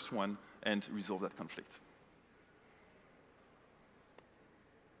the first one and resolve that conflict.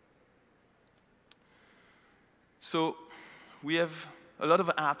 So we have a lot of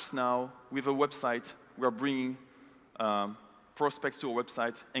apps now. We have a website. We are bringing prospects to our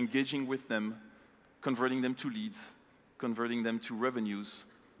website, engaging with them, converting them to leads, converting them to revenues,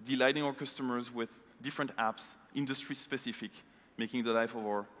 delighting our customers with different apps, industry-specific, making the life of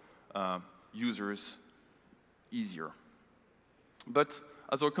our users easier. But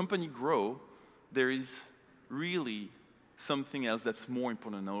as our company grows, there is really something else that's more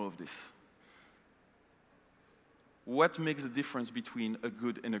important than all of this. What makes the difference between a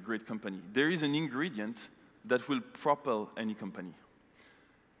good and a great company? There is an ingredient that will propel any company.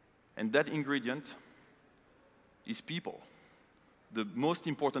 And that ingredient is people. The most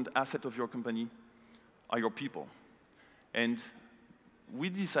important asset of your company are your people. And we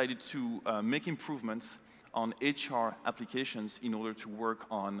decided to make improvements on HR applications in order to work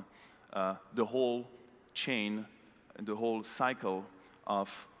on the whole chain and the whole cycle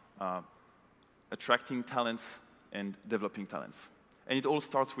of attracting talents and developing talents. And it all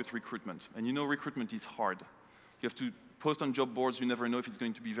starts with recruitment. And you know recruitment is hard. You have to post on job boards. You never know if it's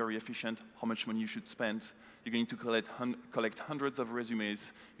going to be very efficient, how much money you should spend. You're going to collect hundreds of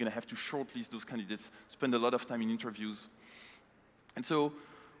resumes. You're going to have to shortlist those candidates, spend a lot of time in interviews. And so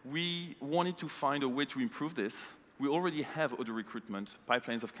we wanted to find a way to improve this. We already have Odoo recruitment,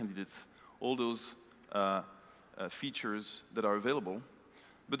 pipelines of candidates, all those features that are available.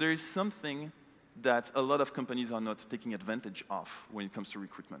 But there is something that a lot of companies are not taking advantage of when it comes to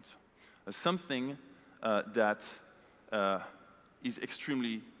recruitment. Something that is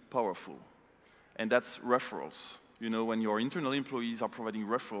extremely powerful, and that's referrals. You know, when your internal employees are providing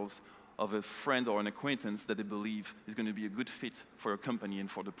referrals of a friend or an acquaintance that they believe is going to be a good fit for your company and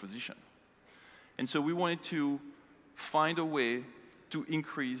for the position. And so we wanted to find a way to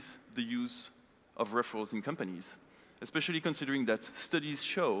increase the use of referrals in companies, especially considering that studies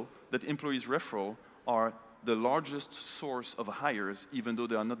show that employees' referral are the largest source of hires, even though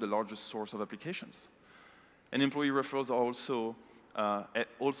they are not the largest source of applications. And employee referrals are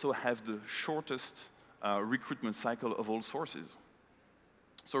also have the shortest recruitment cycle of all sources.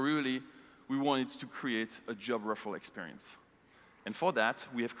 So really, we wanted to create a job referral experience. And for that,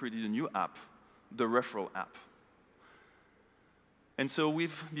 we have created a new app, the referral app. And so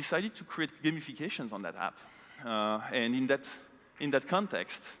we've decided to create gamifications on that app. And in that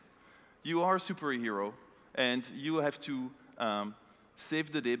context, you are a superhero, and you have to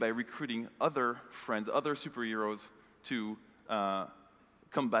save the day by recruiting other friends, other superheroes, to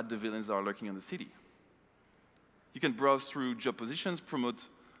combat the villains that are lurking in the city. You can browse through job positions, promote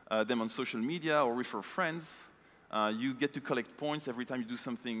them on social media, or refer friends. You get to collect points every time you do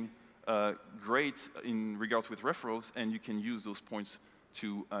something great in regards with referrals, and you can use those points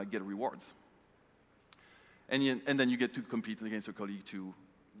to get rewards. And then you get to compete against a colleague to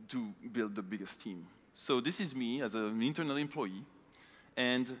build the biggest team. So this is me as an internal employee.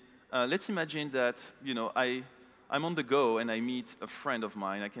 And let's imagine that I'm on the go and I meet a friend of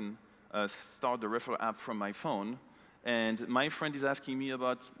mine. I can start the referral app from my phone. And my friend is asking me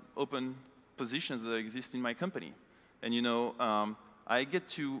about open positions that exist in my company. And I get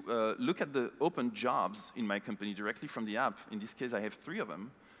to look at the open jobs in my company directly from the app. In this case, I have 3 of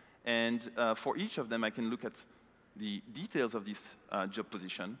them. And for each of them, I can look at the details of this job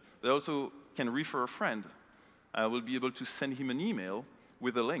position, but I also can refer a friend. I will be able to send him an email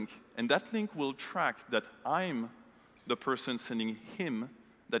with a link, and that link will track that I'm the person sending him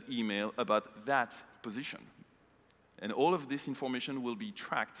that email about that position. And all of this information will be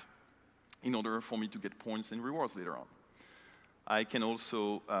tracked in order for me to get points and rewards later on. I can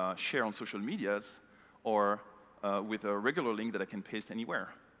also share on social medias or with a regular link that I can paste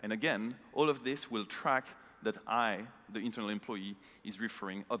anywhere. And again, all of this will track that I, the internal employee, is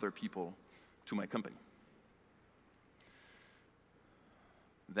referring other people to my company.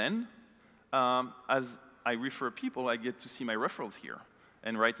 Then, as I refer people, I get to see my referrals here.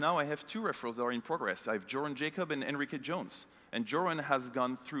 And right now, I have 2 referrals that are in progress. I have Joran Jacob and Enrique Jones. And Joran has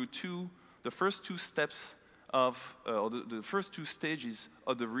gone through the first 2 steps of, the first 2 stages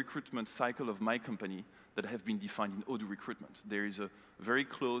of the recruitment cycle of my company that have been defined in Odoo recruitment. There is a very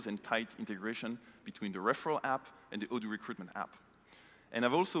close and tight integration between the referral app and the Odoo recruitment app. And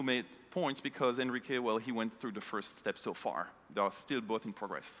I've also made points because Enrique, well, he went through the first step so far. They are still both in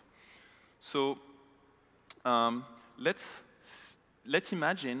progress. So let's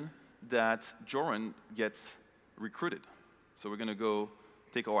imagine that Joran gets recruited. So we're going to go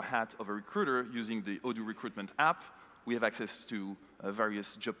take our hat of a recruiter using the Odoo recruitment app. We have access to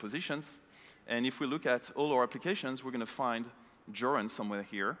various job positions. And if we look at all our applications, we're going to find Joran somewhere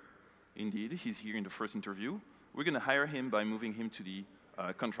here. Indeed, he's here in the first interview. We're going to hire him by moving him to the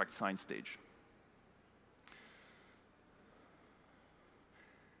contract sign stage.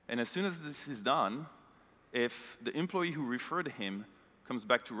 And as soon as this is done, if the employee who referred him comes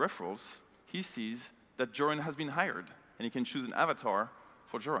back to referrals, he sees that Joran has been hired, and he can choose an avatar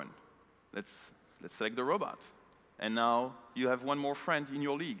for Joran. Let's select the robot. And now you have one more friend in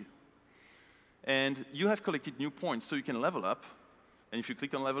your league. And you have collected new points, so you can level up. And if you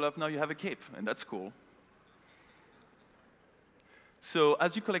click on level up, now you have a cape, and that's cool. So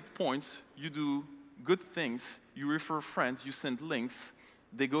as you collect points, you do good things, you refer friends, you send links,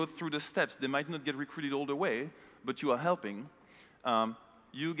 they go through the steps. They might not get recruited all the way, but you are helping.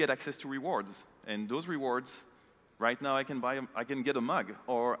 You get access to rewards. And those rewards, right now I can get a mug,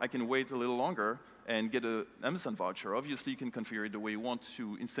 or I can wait a little longer and get an Amazon voucher. Obviously, you can configure it the way you want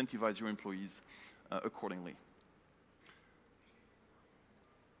to incentivize your employees accordingly.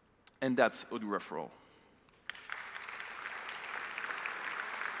 And that's Odoo Referral.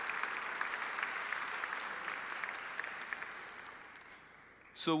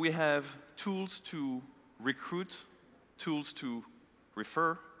 So we have tools to recruit, tools to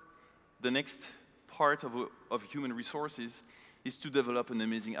refer. The next part of human resources is to develop an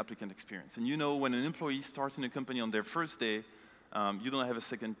amazing applicant experience. And you know, when an employee starts in a company on their first day, you don't have a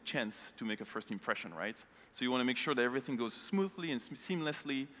second chance to make a first impression, right? So you want to make sure that everything goes smoothly and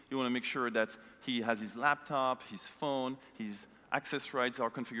seamlessly. You want to make sure that he has his laptop, his phone, his access rights are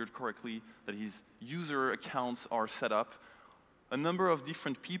configured correctly, that his user accounts are set up. A number of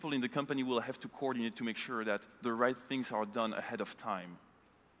different people in the company will have to coordinate to make sure that the right things are done ahead of time.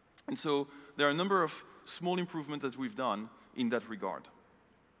 And so there are a number of small improvements that we've done in that regard.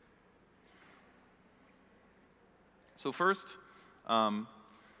 So first,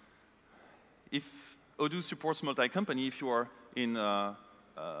 if Odoo supports multi-company, if you are in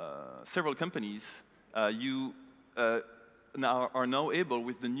several companies, you are now able,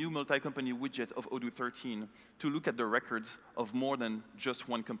 with the new multi-company widget of Odoo 13, to look at the records of more than just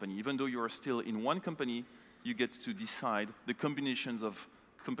one company. Even though you are still in one company, you get to decide the combinations of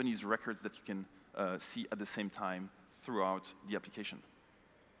companies' records that you can see at the same time throughout the application.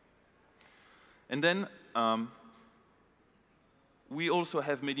 And then we also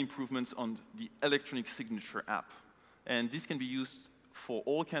have made improvements on the electronic signature app. And this can be used for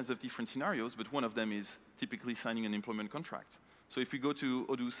all kinds of different scenarios, but one of them is typically signing an employment contract. So if we go to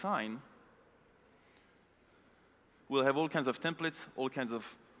Odoo Sign, we'll have all kinds of templates, all kinds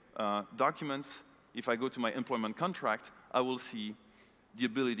of documents. If I go to my employment contract, I will see the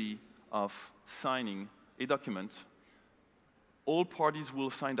ability of signing a document. All parties will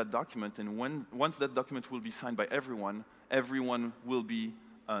sign that document, and once that document will be signed by everyone, everyone will be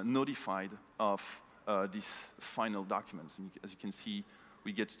notified of these final documents. And as you can see,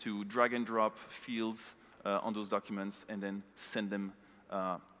 we get to drag and drop fields on those documents and then send them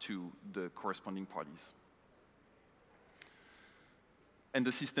to the corresponding parties. And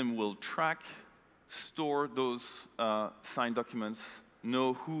the system will track, store those signed documents,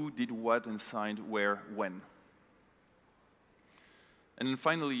 know who did what and signed where, when. And then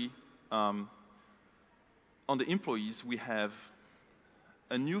finally, on the employees, we have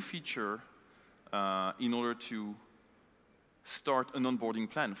a new feature in order to start an onboarding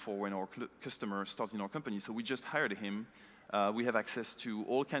plan for when our customer starts in our company. So we just hired him. We have access to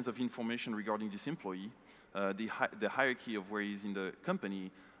all kinds of information regarding this employee, the hierarchy of where he's in the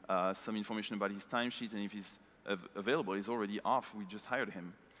company, some information about his timesheet, and if he's available. He's already off. We just hired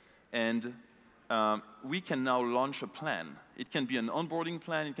him. And we can now launch a plan. It can be an onboarding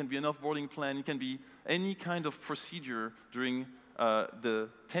plan. It can be an offboarding plan. It can be any kind of procedure during the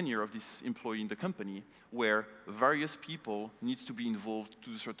tenure of this employee in the company where various people need to be involved to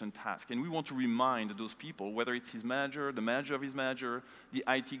do certain tasks. And we want to remind those people, whether it's his manager, the manager of his manager, the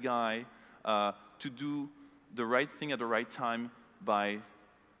IT guy, to do the right thing at the right time by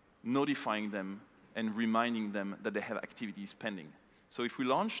notifying them and reminding them that they have activities pending. So if we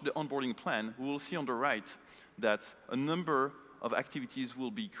launch the onboarding plan, we will see on the right that a number of activities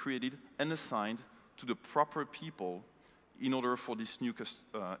will be created and assigned to the proper people in order for this new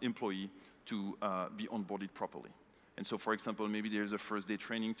employee to be onboarded properly. And so, for example, maybe there's a first day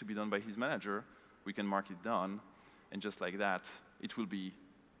training to be done by his manager. We can mark it down, and just like that, it will be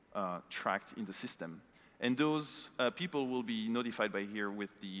tracked in the system. And those people will be notified by here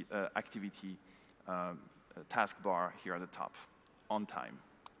with the activity taskbar here at the top, on time.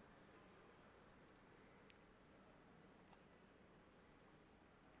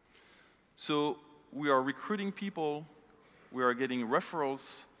 So we are recruiting people. We are getting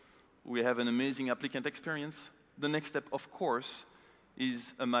referrals. We have an amazing applicant experience. The next step, of course,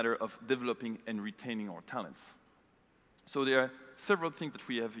 is a matter of developing and retaining our talents. So there are several things that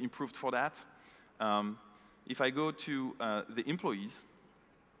we have improved for that. If I go to the employees,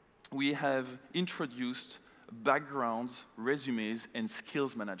 we have introduced backgrounds, resumes, and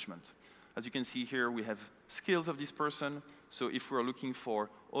skills management. As you can see here, we have skills of this person. So if we're looking for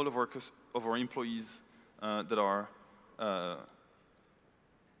all of our employees that are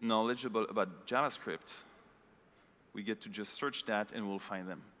knowledgeable about JavaScript, we get to just search that and we'll find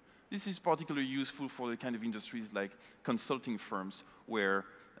them. This is particularly useful for the kind of industries like consulting firms where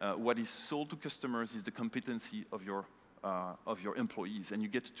what is sold to customers is the competency of your your employees, and you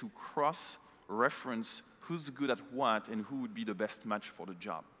get to cross-reference who's good at what and who would be the best match for the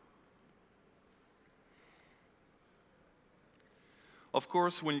job. Of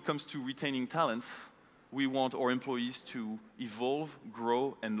course, when it comes to retaining talents, we want our employees to evolve,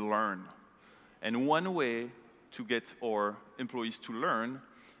 grow, and learn. And one way to get our employees to learn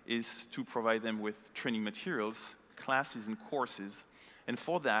is to provide them with training materials, classes, and courses. And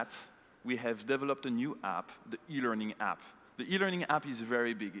for that, we have developed a new app, the e-learning app. The e-learning app is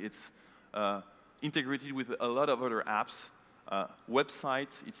very big. It's integrated with a lot of other apps.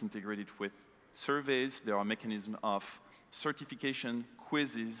 Website, it's integrated with surveys. There are mechanisms of certification,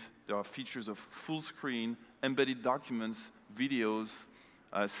 quizzes. There are features of full screen, embedded documents, videos,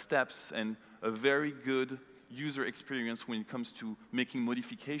 steps, and a very good user experience when it comes to making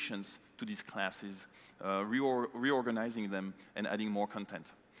modifications to these classes, reorganizing them, and adding more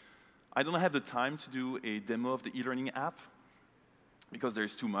content. I don't have the time to do a demo of the e-learning app because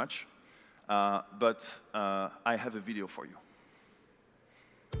there's too much, but I have a video for you.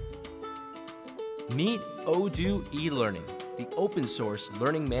 Meet Odoo e-learning, the open source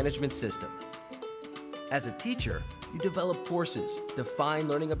learning management system. As a teacher, you develop courses, define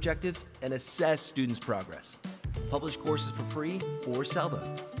learning objectives, and assess students' progress. Publish courses for free or sell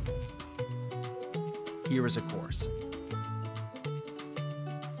them. Here is a course.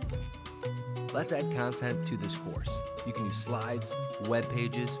 Let's add content to this course. You can use slides, web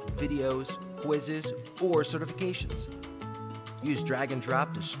pages, videos, quizzes, or certifications. Use drag and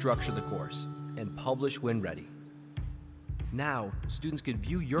drop to structure the course and publish when ready. Now, students can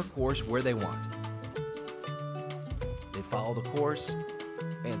view your course where they want. They follow the course,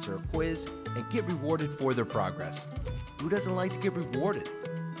 answer a quiz, and get rewarded for their progress. Who doesn't like to get rewarded?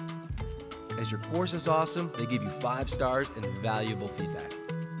 As your course is awesome, they give you 5 stars and valuable feedback.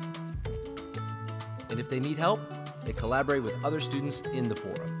 And if they need help, they collaborate with other students in the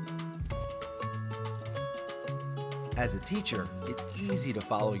forum. As a teacher, it's easy to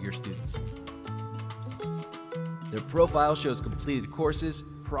follow your students. Their profile shows completed courses,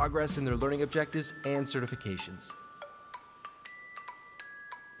 progress in their learning objectives, and certifications.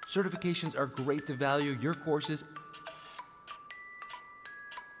 Certifications are great to value your courses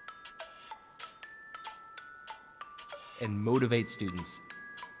and motivate students.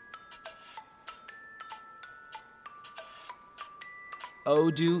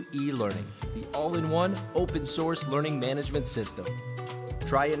 Odoo e-learning, the all-in-one open source learning management system.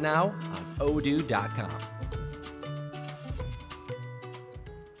 Try it now on odoo.com.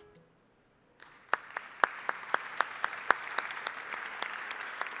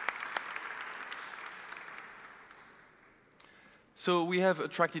 So we have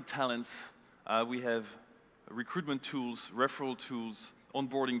attracted talents. We have recruitment tools, referral tools,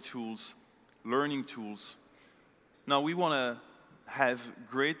 onboarding tools, learning tools. Now we want to have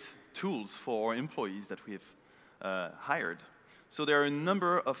great tools for our employees that we have hired. So there are a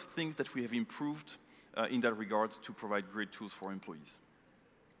number of things that we have improved in that regard to provide great tools for employees.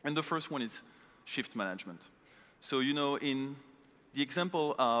 And the first one is shift management. So you know, in the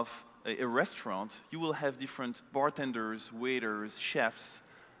example of a restaurant, you will have different bartenders, waiters, chefs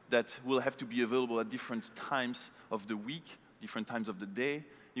that will have to be available at different times of the week, different times of the day.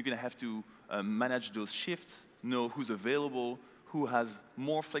 You're going to have to manage those shifts, know who's available, who has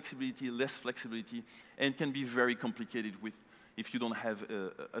more flexibility, less flexibility, and it can be very complicated if you don't have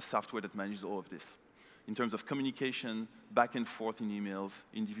a software that manages all of this. In terms of communication, back and forth in emails,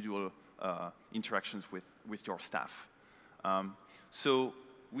 individual interactions with your staff. So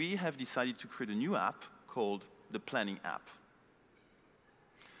we have decided to create a new app called the Planning app.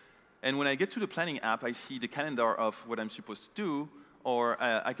 And when I get to the Planning app, I see the calendar of what I'm supposed to do, or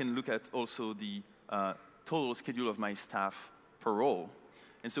I can look at also the total schedule of my staff per role.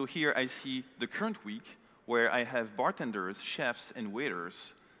 And so here I see the current week, where I have bartenders, chefs, and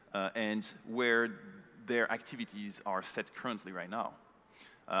waiters, and where their activities are set currently right now.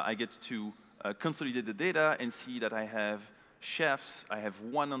 I get to consolidate the data and see that I have chefs. I have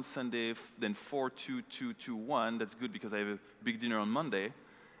 1 on Sunday, then 4, 2, 2, 2, 1. That's good because I have a big dinner on Monday.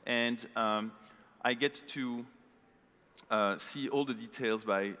 And I get to see all the details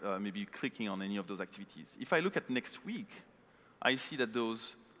by maybe clicking on any of those activities. If I look at next week, I see that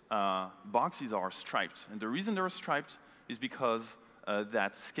those boxes are striped. And the reason they're striped is because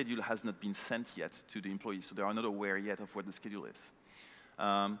that schedule has not been sent yet to the employees, so they are not aware yet of what the schedule is.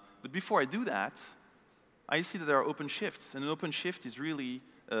 But before I do that, I see that there are open shifts. And an open shift is really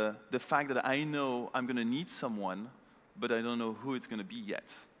the fact that I know I'm going to need someone, but I don't know who it's going to be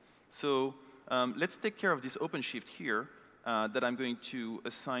yet. So let's take care of this open shift here that I'm going to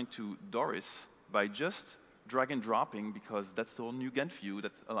assign to Doris by just drag and dropping because that's the new Gantt view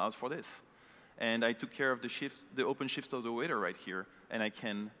that allows for this. And I took care of the open shifts of the waiter right here, and I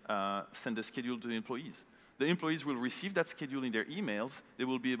can send a schedule to the employees. The employees will receive that schedule in their emails. They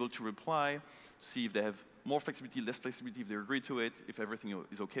will be able to reply, see if they have more flexibility, less flexibility, if they agree to it, if everything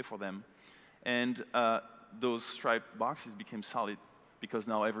is okay for them. And those striped boxes became solid because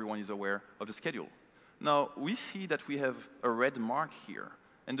now everyone is aware of the schedule. Now, we see that we have a red mark here.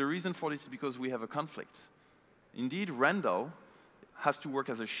 And the reason for this is because we have a conflict. Indeed, Randall has to work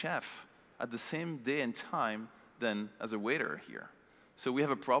as a chef at the same day and time than as a waiter here. So we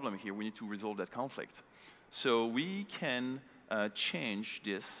have a problem here. We need to resolve that conflict. So we can change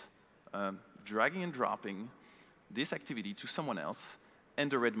this, dragging and dropping this activity to someone else,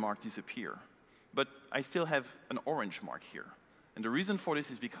 and the red mark disappear. But I still have an orange mark here. And the reason for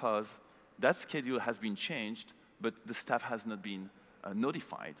this is because that schedule has been changed, but the staff has not been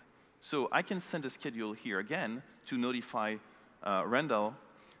notified. So I can send a schedule here again to notify Randall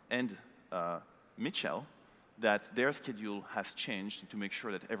and Mitchell that their schedule has changed to make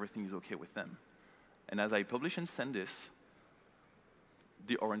sure that everything is okay with them. And as I publish and send this,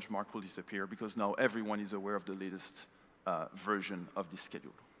 the orange mark will disappear because now everyone is aware of the latest version of this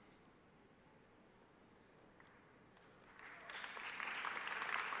schedule.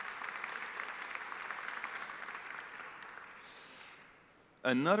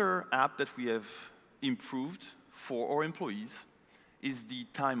 Another app that we have improved for our employees is the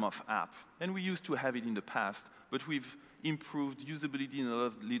time off app. And we used to have it in the past, but we've improved usability and a lot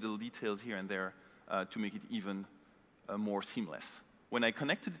of little details here and there to make it even more seamless. When I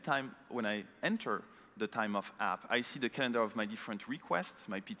enter the time off app, I see the calendar of my different requests,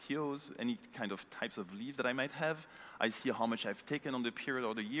 my PTOs, any kind of types of leave that I might have. I see how much I've taken on the period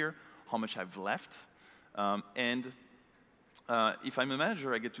or the year, how much I've left. If I'm a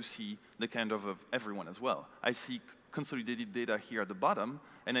manager, I get to see the calendar of everyone as well. I see consolidated data here at the bottom,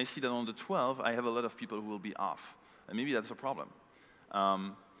 and I see that on the 12th, I have a lot of people who will be off. And maybe that's a problem.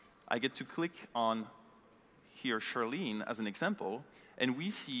 I get to click on here Charlene as an example, and we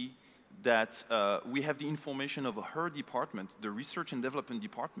see that we have the information of her department, the research and development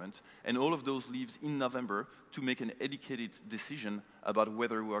department, and all of those leaves in November to make an educated decision about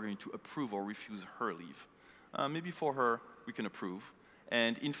whether we are going to approve or refuse her leave. Maybe for her, we can approve.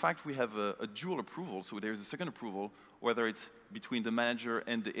 And in fact, we have a dual approval, so there's a second approval, whether it's between the manager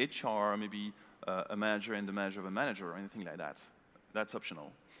and the HR, or maybe a manager and the manager of a manager, or anything like that. That's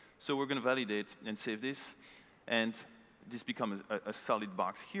optional. So we're going to validate and save this, and this becomes a solid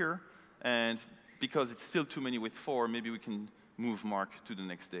box here. And because it's still too many with 4, maybe we can move Mark to the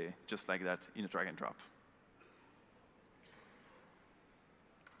next day, just like that in a drag and drop.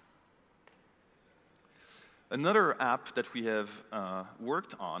 Another app that we have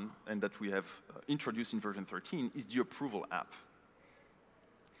worked on and that we have introduced in version 13 is the approval app.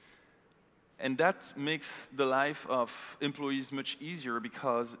 And that makes the life of employees much easier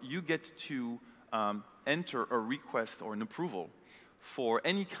because you get to enter a request or an approval for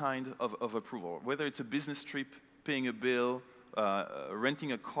any kind of approval, whether it's a business trip, paying a bill,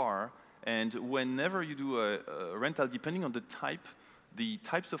 renting a car, and whenever you do a rental, depending on the type, the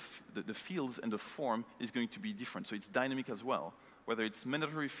types of the fields and the form is going to be different. So it's dynamic as well. Whether it's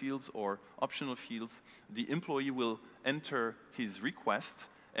mandatory fields or optional fields, the employee will enter his request,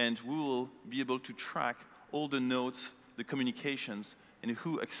 and we will be able to track all the notes, the communications, and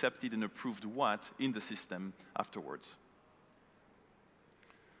who accepted and approved what in the system afterwards.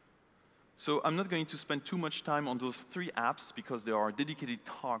 So I'm not going to spend too much time on those 3 apps because there are dedicated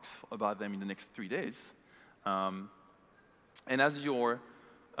talks about them in the next 3 days. And as your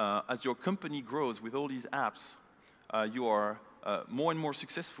company grows with all these apps, you are more and more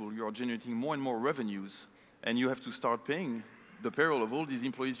successful, you are generating more and more revenues, and you have to start paying the payroll of all these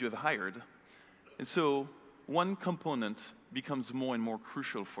employees you have hired. And so one component becomes more and more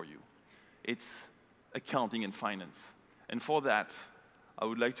crucial for you. It's accounting and finance. And for that, I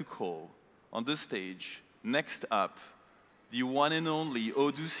would like to call on the stage, next up, the one and only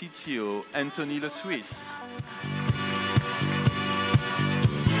Odoo CTO, Anthony Le Suisse.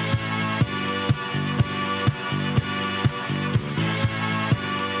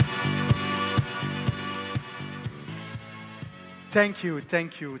 Thank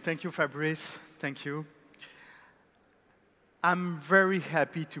you, Fabrice. Thank you. I'm very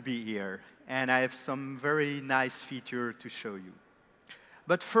happy to be here, and I have some very nice features to show you.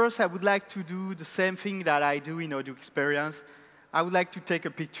 But first, I would like to do the same thing that I do in Odoo Experience. I would like to take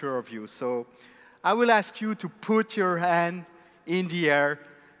a picture of you. So I will ask you to put your hand in the air,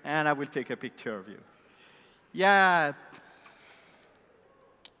 and I will take a picture of you. Yeah,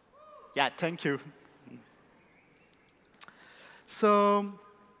 thank you. So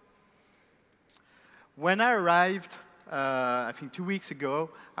when I arrived, I think 2 weeks ago,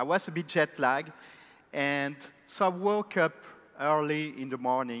 I was a bit jet lagged. And so I woke up early in the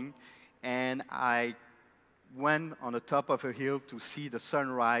morning, and I went on the top of a hill to see the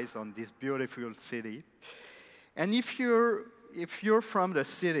sunrise on this beautiful city. And if you're from the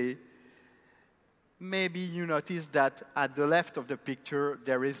city, maybe you notice that at the left of the picture,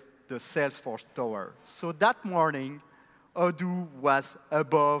 there is the Salesforce Tower. So that morning, Odoo was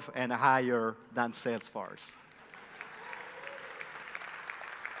above and higher than Salesforce.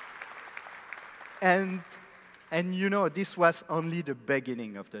 And you know, this was only the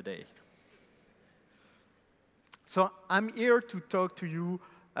beginning of the day. So I'm here to talk to you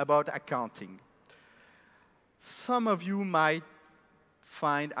about accounting. Some of you might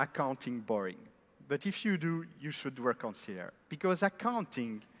find accounting boring. But if you do, you should reconsider. Because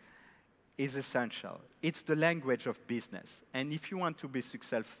accounting is essential. It's the language of business. And if you want to be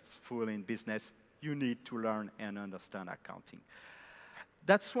successful in business, you need to learn and understand accounting.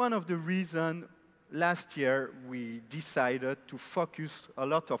 That's one of the reasons last year we decided to focus a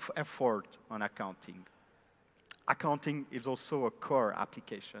lot of effort on accounting. Accounting is also a core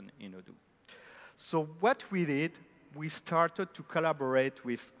application in Odoo. So what we did, we started to collaborate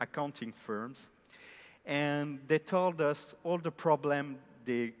with accounting firms, and they told us all the problems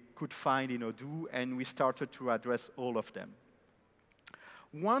they could find in Odoo, and we started to address all of them.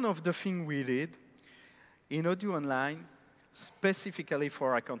 One of the things we did in Odoo Online, specifically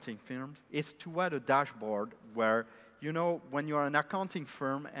for accounting firms, is to add a dashboard where, you know, when you're an accounting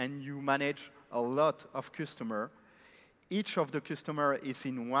firm and you manage a lot of customers, each of the customers is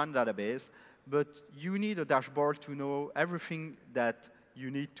in one database, but you need a dashboard to know everything that you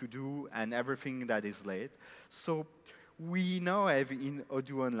need to do and everything that is late. So we now have in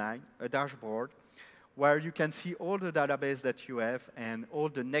Odoo Online a dashboard where you can see all the database that you have and all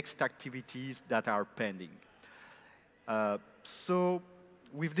the next activities that are pending. So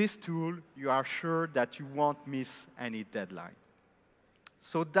with this tool, you are sure that you won't miss any deadline.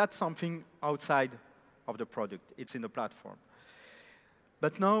 So that's something outside of the product. It's in the platform.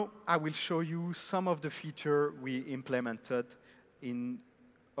 But now I will show you some of the features we implemented in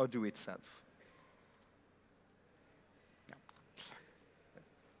Odoo itself.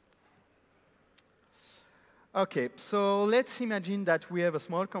 OK, so let's imagine that we have a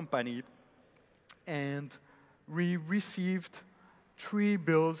small company, and we received 3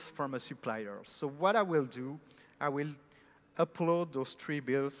 bills from a supplier. So what I will do, I will upload those 3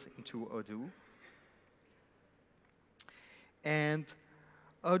 bills into Odoo. And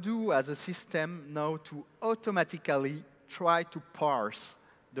Odoo has a system now to automatically try to parse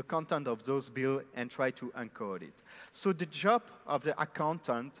the content of those bills and try to encode it. So the job of the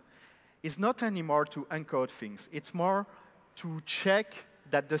accountant is not anymore to encode things. It's more to check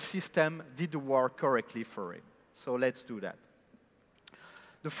that the system did the work correctly for him. So let's do that.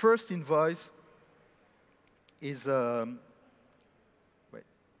 The first invoice is a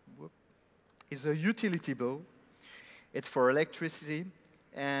utility bill. It's for electricity,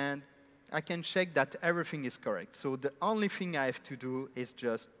 and I can check that everything is correct. So the only thing I have to do is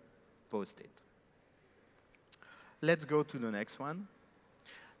just post it. Let's go to the next one.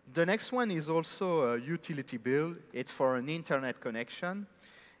 The next one is also a utility bill. It's for an internet connection,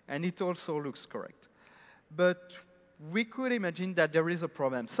 and it also looks correct. But we could imagine that there is a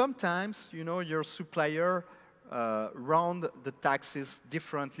problem. Sometimes, you know, your supplier round the taxes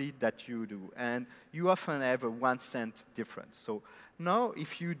differently that you do, and you often have a 1 cent difference. So now,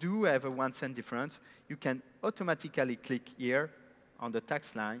 if you do have a 1 cent difference, you can automatically click here on the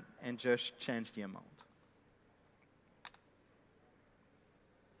tax line and just change the amount.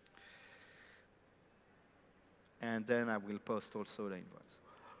 And then I will post also the invoice.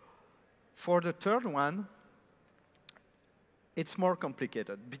 For the third one, it's more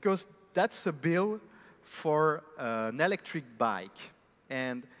complicated, because that's a bill for an electric bike.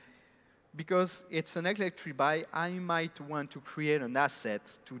 And because it's an electric bike, I might want to create an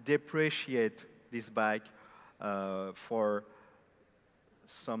asset to depreciate this bike for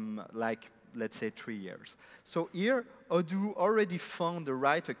some, like, let's say 3 years. So here, Odoo already found the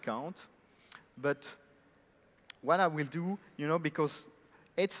right account, but what I will do, you know, because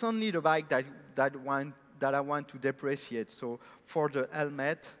it's only the bike that I want to depreciate. So for the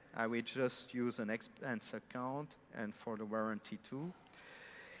helmet, I will just use an expense account, and for the warranty too.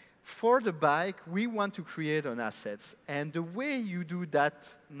 For the bike, we want to create an assets. And the way you do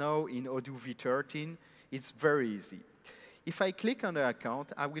that now in Odoo v13 is very easy. If I click on the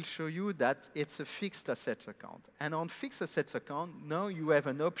account, I will show you that it's a fixed assets account. And on fixed assets account, now you have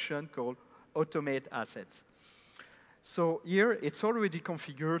an option called Automate Assets. So here, it's already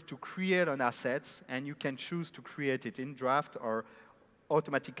configured to create an asset, and you can choose to create it in draft or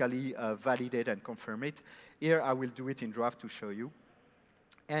automatically validate and confirm it. Here, I will do it in draft to show you.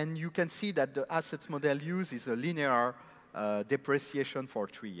 And you can see that the assets model used is a linear depreciation for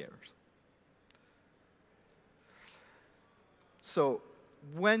 3 years. So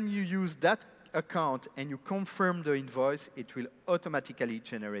when you use that account and you confirm the invoice, it will automatically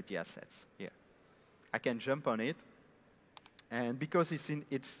generate the assets here. I can jump on it. And because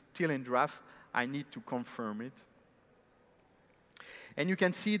it's still in draft, I need to confirm it. And you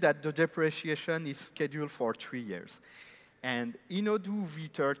can see that the depreciation is scheduled for 3 years. And in Odoo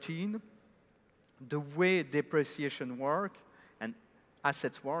v13, the way depreciation work and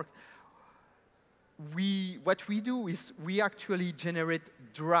assets work, what we do is we actually generate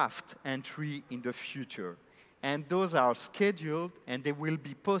draft entry in the future. And those are scheduled, and they will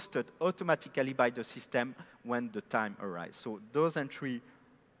be posted automatically by the system when the time arrives. So those entries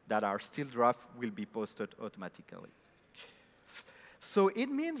that are still draft will be posted automatically. So it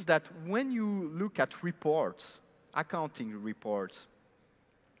means that when you look at reports, accounting reports,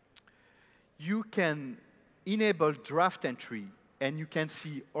 you can enable draft entry, and you can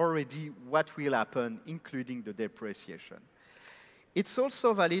see already what will happen, including the depreciation. It's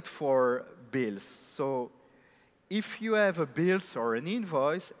also valid for bills. So if you have a bills or an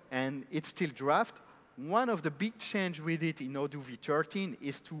invoice and it's still draft, one of the big changes we did in Odoo v13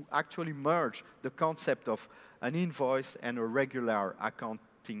 is to actually merge the concept of an invoice and a regular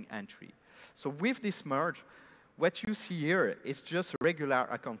accounting entry. So with this merge, what you see here is just a regular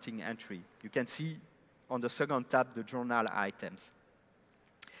accounting entry. You can see on the second tab the journal items.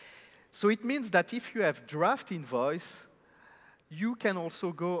 So it means that if you have draft invoice, you can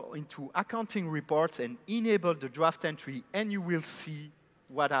also go into accounting reports and enable the draft entry, and you will see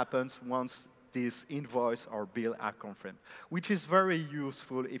what happens once this invoice or bill are confirmed, which is very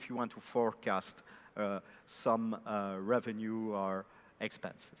useful if you want to forecast some revenue or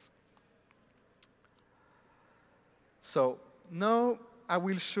expenses. So now I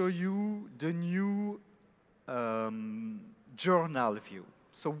will show you the new journal view.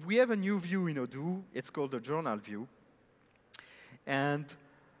 So we have a new view in Odoo. It's called the journal view. And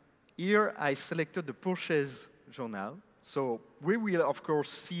here I selected the purchase journal. So we will, of course,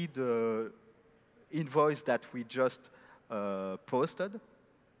 see the invoice that we just posted.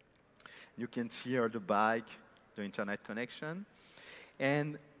 You can see here the bike, the internet connection.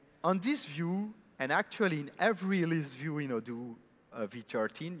 And on this view, and actually in every list view in Odoo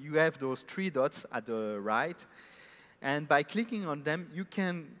v13, you have those 3 dots at the right. And by clicking on them, you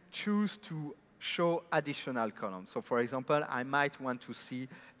can choose to show additional columns. So for example, I might want to see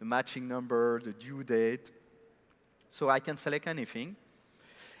the matching number, the due date. So I can select anything.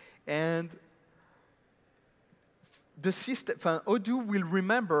 And the system, Odoo will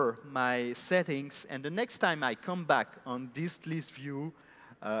remember my settings, and the next time I come back on this list view,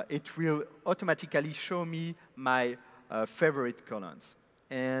 it will automatically show me my favorite columns.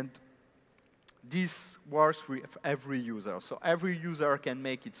 And this works with every user. So every user can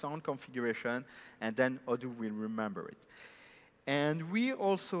make its own configuration, and then Odoo will remember it. And we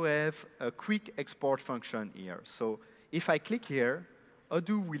also have a quick export function here. So if I click here,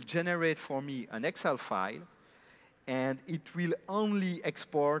 Odoo will generate for me an Excel file, and it will only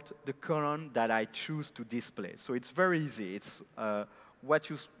export the column that I choose to display. So it's very easy. It's what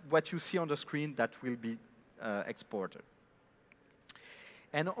you see on the screen that will be exported.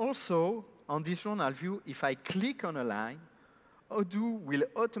 And also, on this journal view, if I click on a line, Odoo will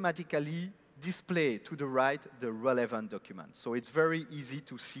automatically display to the right the relevant document. So it's very easy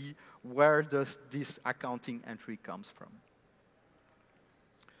to see where does this accounting entry comes from.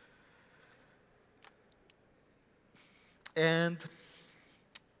 And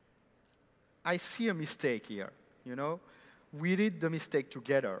I see a mistake here, you know. We did the mistake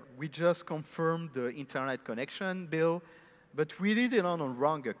together. We just confirmed the internet connection bill, but we did it on a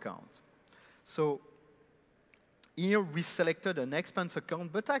wrong account. So here we selected an expense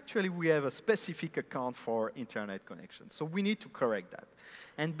account, but actually we have a specific account for internet connection. So we need to correct that.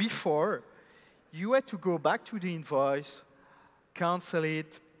 And before, you had to go back to the invoice, cancel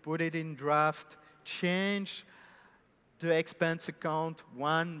it, put it in draft, change the expense account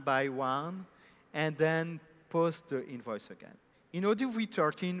one by one, and then post the invoice again. In Odoo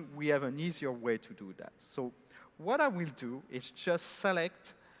v13, we have an easier way to do that. So what I will do is just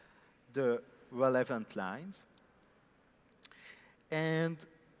select the relevant lines. And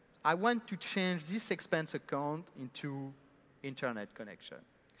I want to change this expense account into internet connection.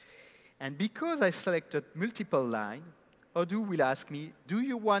 And because I selected multiple lines, Odoo will ask me, do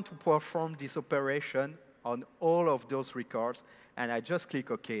you want to perform this operation on all of those records, and I just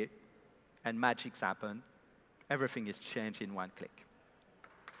click OK, and magic's happen. Everything is changed in one click.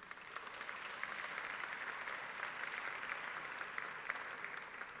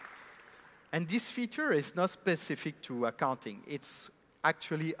 And this feature is not specific to accounting. It's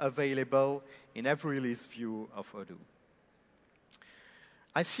actually available in every release view of Odoo.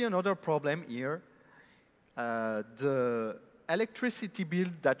 I see another problem here. The electricity bill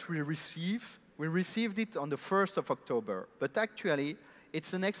that we received it on the 1st of October. But actually,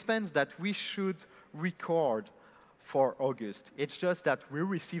 it's an expense that we should record for August. It's just that we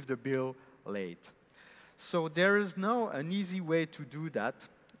received the bill late. So there is now an easy way to do that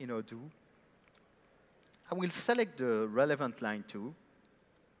in Odoo. I will select the relevant line too.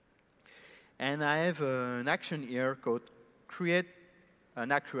 And I have an action here called create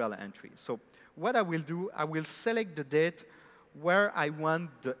an actual entry. So what I will do, I will select the date where I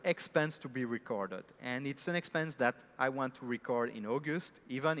want the expense to be recorded. And it's an expense that I want to record in August,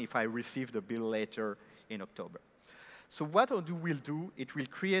 even if I receive the bill later in October. So what Odoo will do, it will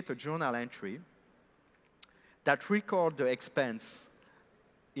create a journal entry that records the expense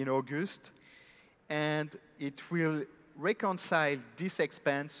in August, and it will reconcile this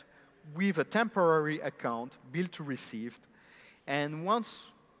expense with a temporary account, bill to received. And once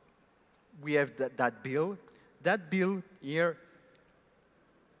we have that bill here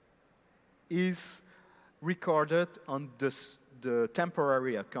is recorded on the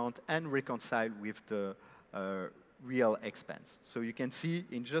temporary account and reconciled with the real expense. So you can see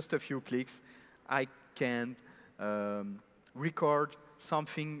in just a few clicks, I can record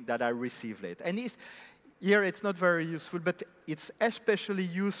something that I received late. And here it's not very useful, but it's especially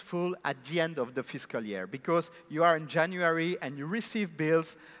useful at the end of the fiscal year because you are in January and you receive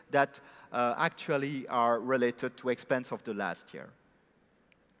bills that actually are related to expense of the last year.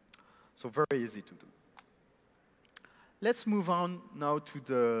 So very easy to do. Let's move on now to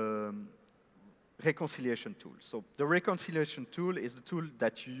the reconciliation tool. So the reconciliation tool is the tool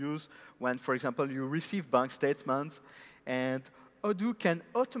that you use when, for example, you receive bank statements, and Odoo can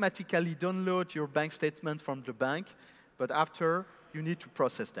automatically download your bank statement from the bank, but after, you need to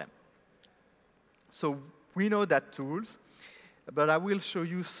process them. So we know that tools, but I will show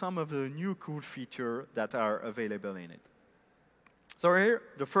you some of the new cool features that are available in it. So here,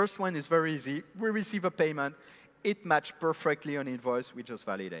 the first one is very easy. We receive a payment. It matched perfectly on invoice. We just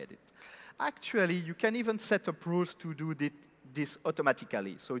validate it. Actually, you can even set up rules to do this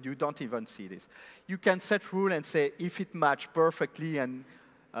automatically, so you don't even see this. You can set rule and say, if it matched perfectly and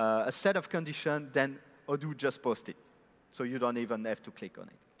a set of conditions, then Odoo just post it. So you don't even have to click on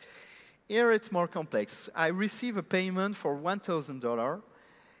it. Here it's more complex. I receive a payment for $1,000,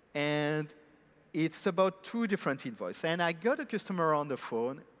 and it's about 2 different invoices. And I got a customer on the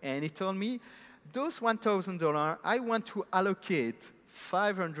phone, and he told me, those $1,000, I want to allocate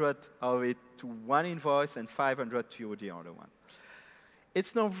 500 of it to one invoice and 500 to the other one.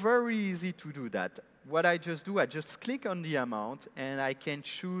 It's not very easy to do that. What I just do, I just click on the amount, and I can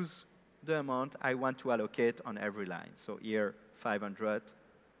choose the amount I want to allocate on every line. So here, 500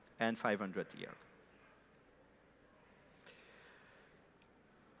 and 500 here.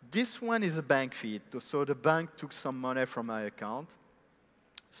 This one is a bank fee. So the bank took some money from my account.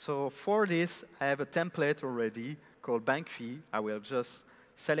 So for this, I have a template already called bank fee. I will just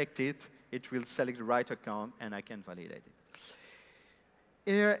select it. It will select the right account, and I can validate it.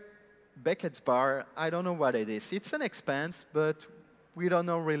 Here, Beckett's bar, I don't know what it is. It's an expense, but we don't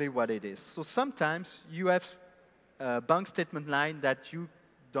know really what it is. So sometimes you have a bank statement line that you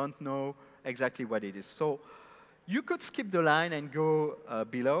don't know exactly what it is. So you could skip the line and go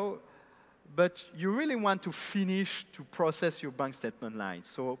below, but you really want to finish to process your bank statement line.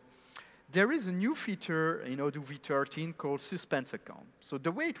 So there is a new feature in Odoo v13 called suspense account. So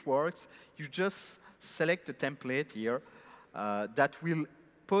the way it works, you just select a template here that will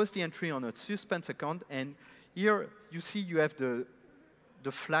post the entry on a suspense account, and here you see you have the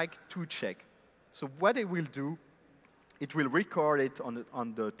flag to check. So what it will do, it will record it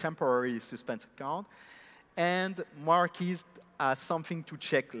on the temporary suspense account and mark it as something to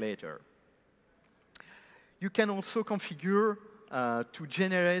check later. You can also configure to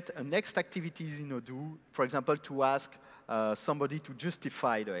generate a next activities in Odoo, for example, to ask somebody to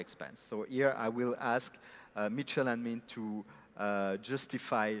justify the expense. So here I will ask Mitchell and Min to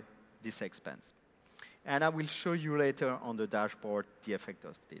justify this expense. And I will show you later on the dashboard the effect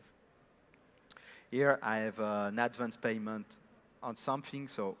of this. Here I have an advance payment on something,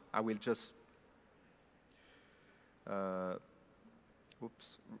 so I will just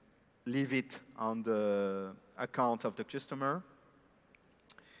leave it on the account of the customer.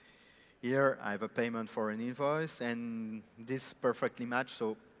 Here, I have a payment for an invoice, and this perfectly matched,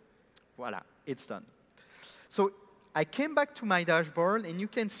 so voila, it's done. So I came back to my dashboard, and you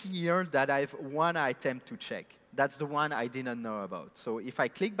can see here that I have one item to check. That's the one I didn't know about. So if I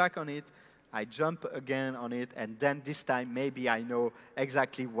click back on it, I jump again on it, and then this time, maybe I know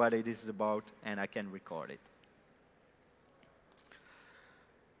exactly what it is about, and I can record it.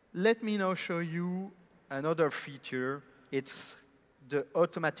 Let me now show you another feature. It's the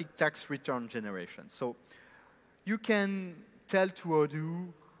automatic tax return generation. So you can tell to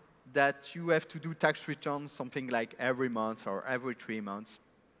Odoo that you have to do tax returns something like every month or every 3 months,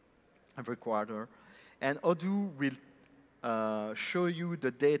 every quarter. And Odoo will show you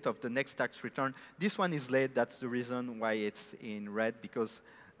the date of the next tax return. This one is late. That's the reason why it's in red, because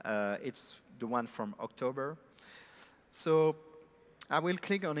it's the one from October. So I will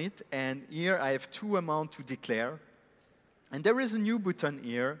click on it, and here I have 2 amounts to declare. And there is a new button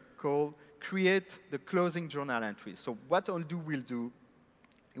here called Create the Closing Journal Entry. So what Odoo will do,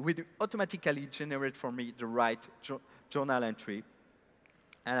 it will automatically generate for me the right journal entry.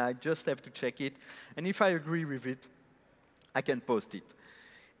 And I just have to check it. And if I agree with it, I can post it.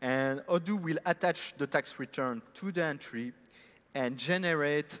 And Odoo will attach the tax return to the entry and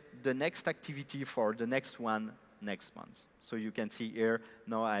generate the next activity for the next one next month. So you can see here,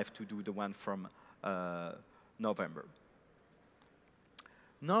 now I have to do the one from November.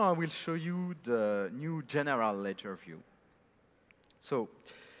 Now I will show you the new general ledger view. So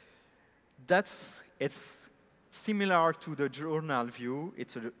it's similar to the journal view.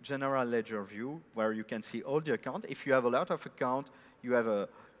 It's a general ledger view where you can see all the accounts. If you have a lot of accounts, you have a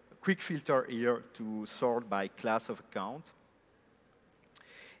quick filter here to sort by class of account.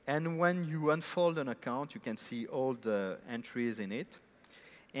 And when you unfold an account, you can see all the entries in it.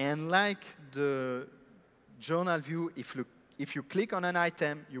 And like the journal view, if you click on an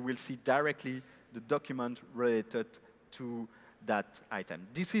item, you will see directly the document related to that item.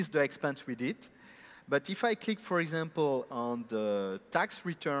 This is the expense we did. But if I click, for example, on the tax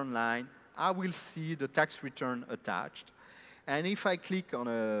return line, I will see the tax return attached. And if I click on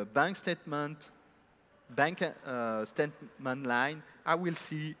a bank statement line, I will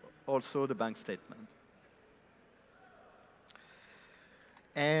see also the bank statement.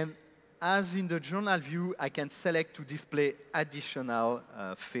 And as in the journal view, I can select to display additional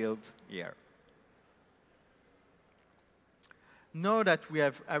field here. Now that we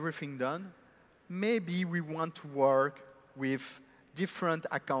have everything done, maybe we want to work with different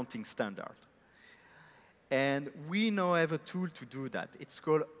accounting standards. And we now have a tool to do that. It's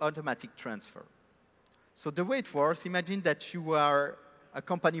called automatic transfer. So the way it works, imagine that you are a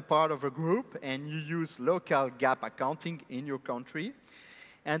company part of a group and you use local GAAP accounting in your country.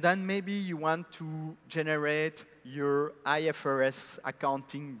 And then maybe you want to generate your IFRS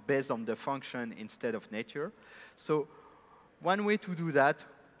accounting based on the function instead of nature. So one way to do that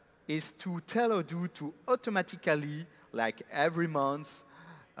is to tell Odoo to automatically, like every month,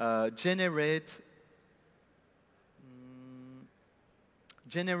 generate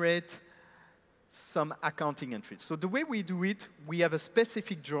some accounting entries. So the way we do it, we have a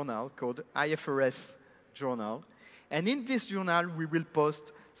specific journal called IFRS journal. And in this journal, we will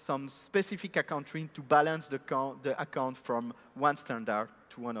post some specific accounting to balance the account from one standard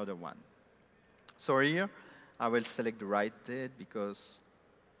to another one. So here, I will select the right date because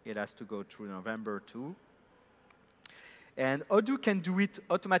it has to go through November too. And Odoo can do it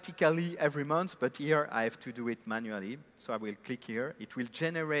automatically every month, but here I have to do it manually. So I will click here. It will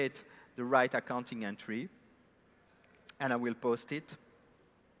generate the right accounting entry, and I will post it.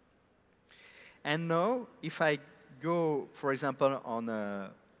 And now, if I go, for example, on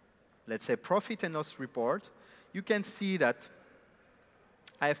a, let's say, profit and loss report, you can see that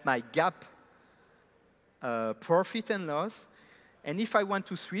I have my GAAP profit and loss. And if I want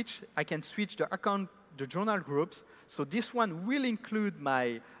to switch, I can switch the journal groups. So this one will include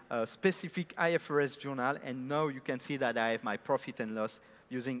my specific IFRS journal. And now you can see that I have my profit and loss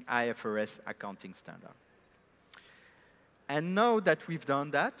using IFRS accounting standard. And now that we've done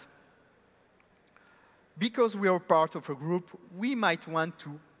that, because we are part of a group, we might want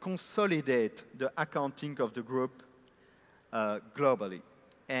to consolidate the accounting of the group globally.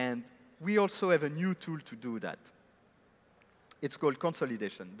 And we also have a new tool to do that. It's called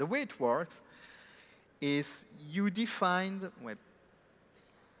consolidation. The way it works is you defined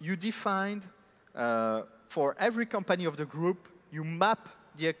for every company of the group, you map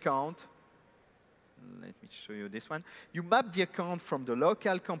the account. Let me show you this one. You map the account from the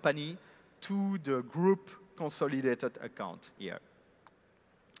local company to the group consolidated account here.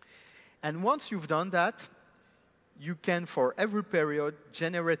 And once you've done that, you can, for every period,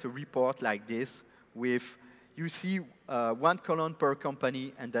 generate a report like this with, you see, 1 column per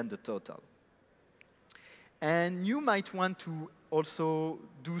company and then the total. And you might want to also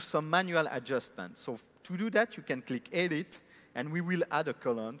do some manual adjustments. So to do that, you can click Edit, and we will add a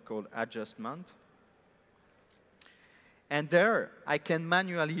column called Adjustment. And there, I can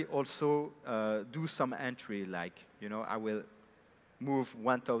manually also do some entry, like, I will move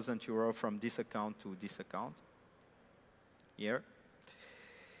 1,000 € from this account to this account here.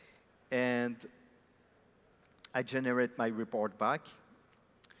 And I generate my report back.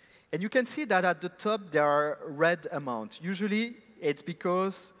 And you can see that at the top, there are red amounts. Usually, it's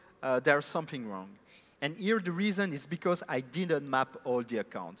because there's something wrong. And here, the reason is because I didn't map all the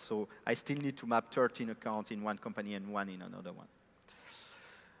accounts. So I still need to map 13 accounts in one company and 1 in another one.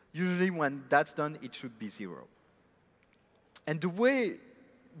 Usually, when that's done, it should be 0. And the way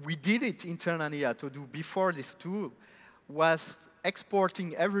we did it internally at Odoo before this tool was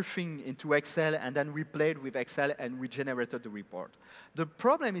exporting everything into Excel, and then we played with Excel, and we generated the report. The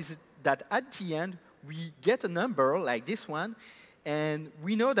problem is that at the end, we get a number like this one, and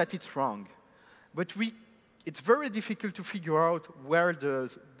we know that it's wrong. But it's very difficult to figure out where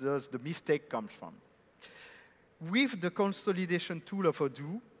does the mistake come from. With the consolidation tool of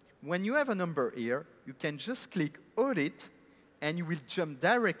Odoo, when you have a number here, you can just click Audit, and you will jump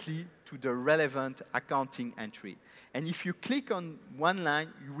directly to the relevant accounting entry. And if you click on one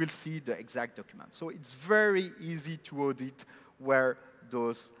line, you will see the exact document. So it's very easy to audit where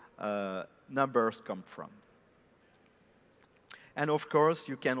those numbers come from. And of course,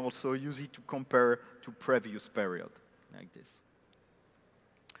 you can also use it to compare to previous period, like this.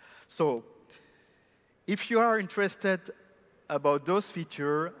 So if you are interested about those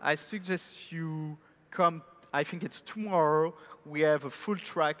features, I suggest you come, I think it's tomorrow, we have a full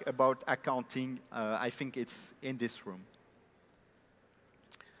track about accounting. I think it's in this room.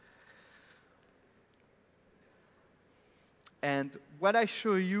 And what I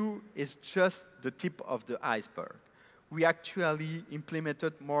show you is just the tip of the iceberg. We actually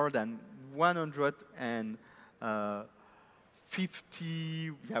implemented more than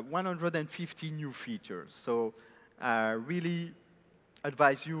 150 new features. So I really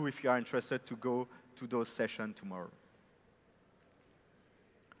advise you, if you are interested, to go to those sessions tomorrow.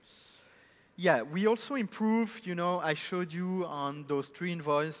 Yeah, we also improve, I showed you on those 3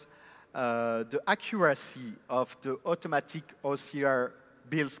 invoices, the accuracy of the automatic OCR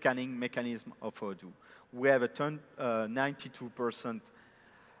bill scanning mechanism of Odoo. We have a 92%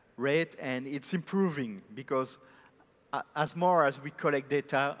 rate, and it's improving because as more as we collect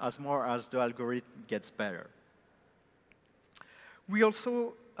data, as more as the algorithm gets better. We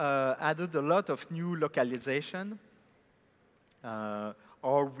also added a lot of new localization,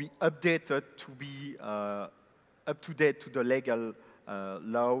 or we updated to be up to date to the legal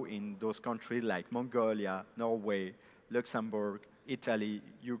law in those countries like Mongolia, Norway, Luxembourg, Italy,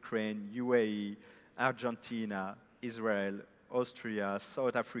 Ukraine, UAE, Argentina, Israel, Austria,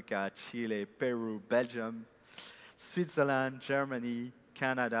 South Africa, Chile, Peru, Belgium, Switzerland, Germany,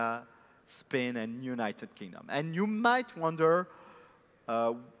 Canada, Spain, and United Kingdom. And you might wonder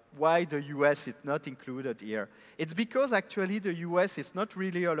why the US is not included here. It's because actually the US is not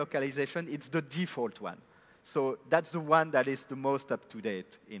really a localization, it's the default one. So that's the one that is the most up to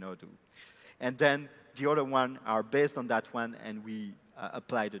date in Odoo. And then the other ones are based on that one, and we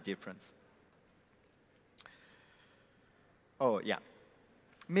apply the difference. Oh, yeah.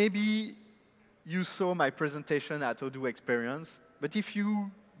 Maybe you saw my presentation at Odoo Experience, but if you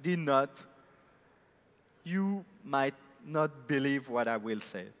did not, you might not believe what I will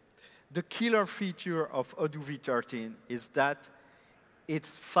say. The killer feature of Odoo v13 is that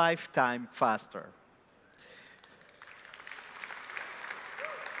it's 5 times faster.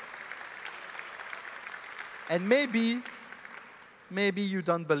 And maybe you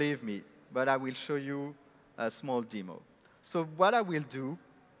don't believe me, but I will show you a small demo. So what I will do,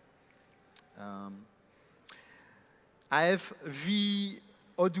 I have Odoo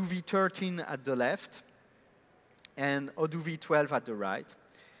v13 at the left and Odoo v12 at the right.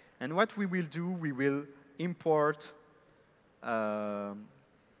 And what we will do, we will import a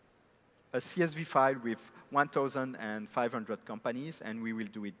CSV file with 1,500 companies, and we will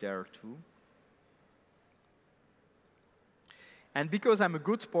do it there too. And because I'm a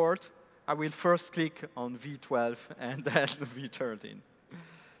good sport, I will first click on v12 and then v13.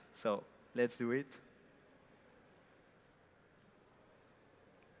 So let's do it.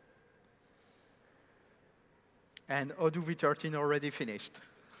 And Odoo v13 already finished.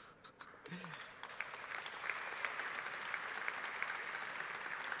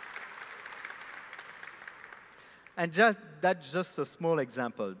 And that's just a small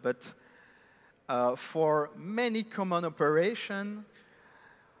example, but for many common operations,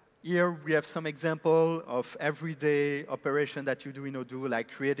 here we have some example of everyday operation that you do in Odoo,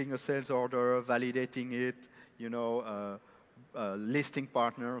 like creating a sales order, validating it, listing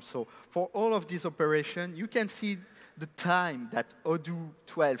partner. So for all of these operations, you can see the time that Odoo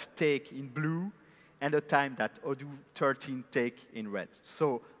 12 take in blue and the time that Odoo 13 take in red.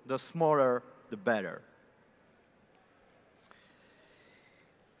 So the smaller, the better.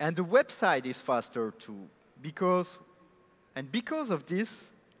 And the website is faster too, because of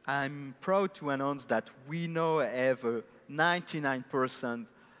this, I'm proud to announce that we now have a 99%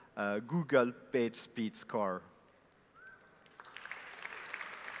 Google page speed score.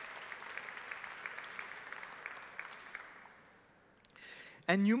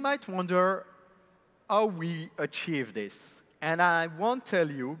 And you might wonder how we achieve this. And I won't tell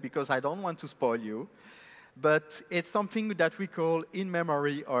you, because I don't want to spoil you, but it's something that we call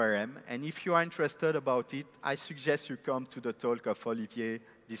in-memory ORM. And if you are interested about it, I suggest you come to the talk of Olivier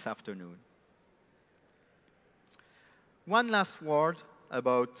this afternoon. One last word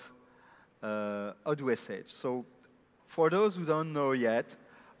about Odoo SH. So for those who don't know yet,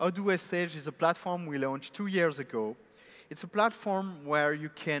 Odoo SH is a platform we launched 2 years ago. It's a platform where you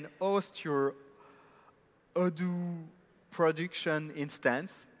can host your Odoo production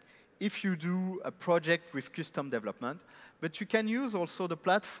instance if you do a project with custom development. But you can use also the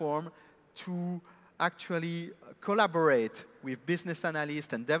platform to actually collaborate with business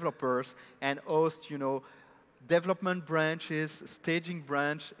analysts and developers and host, development branches, staging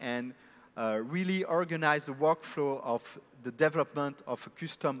branch, and really organize the workflow of the development of a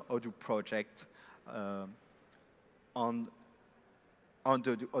custom Odoo project on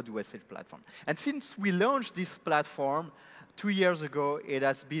the Odoo SH platform. And since we launched this platform 2 years ago, it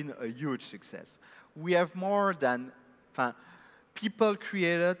has been a huge success. We have people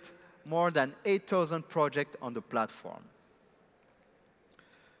created more than 8,000 projects on the platform.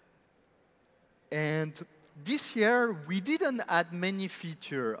 And this year, we didn't add many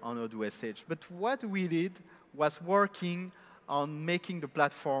features on Odoo SH, but what we did was working on making the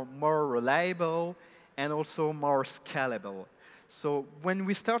platform more reliable and also more scalable. So when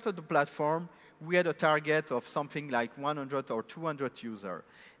we started the platform, we had a target of something like 100 or 200 users.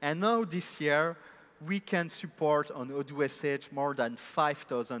 And now this year, we can support on Odoo SH more than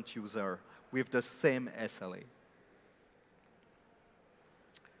 5,000 users with the same SLA.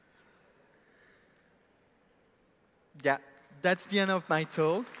 Yeah, that's the end of my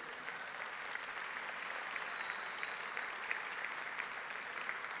talk.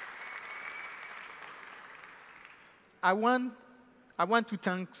 I want to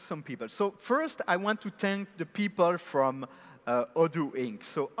thank some people. So first, I want to thank the people from Odoo Inc.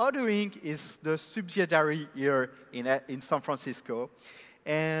 So Odoo Inc. is the subsidiary here in San Francisco.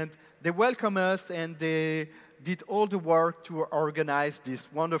 And they welcome us, and they did all the work to organize this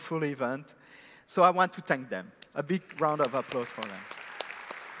wonderful event. So I want to thank them. A big round of applause for them.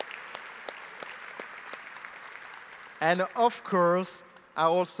 And of course, I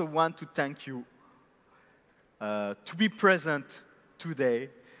also want to thank you to be present today,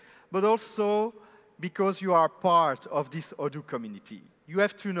 but also because you are part of this Odoo community. You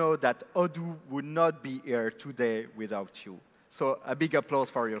have to know that Odoo would not be here today without you. So a big applause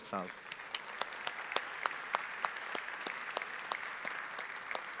for yourself.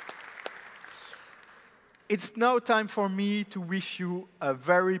 It's now time for me to wish you a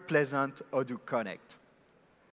very pleasant Odoo Connect.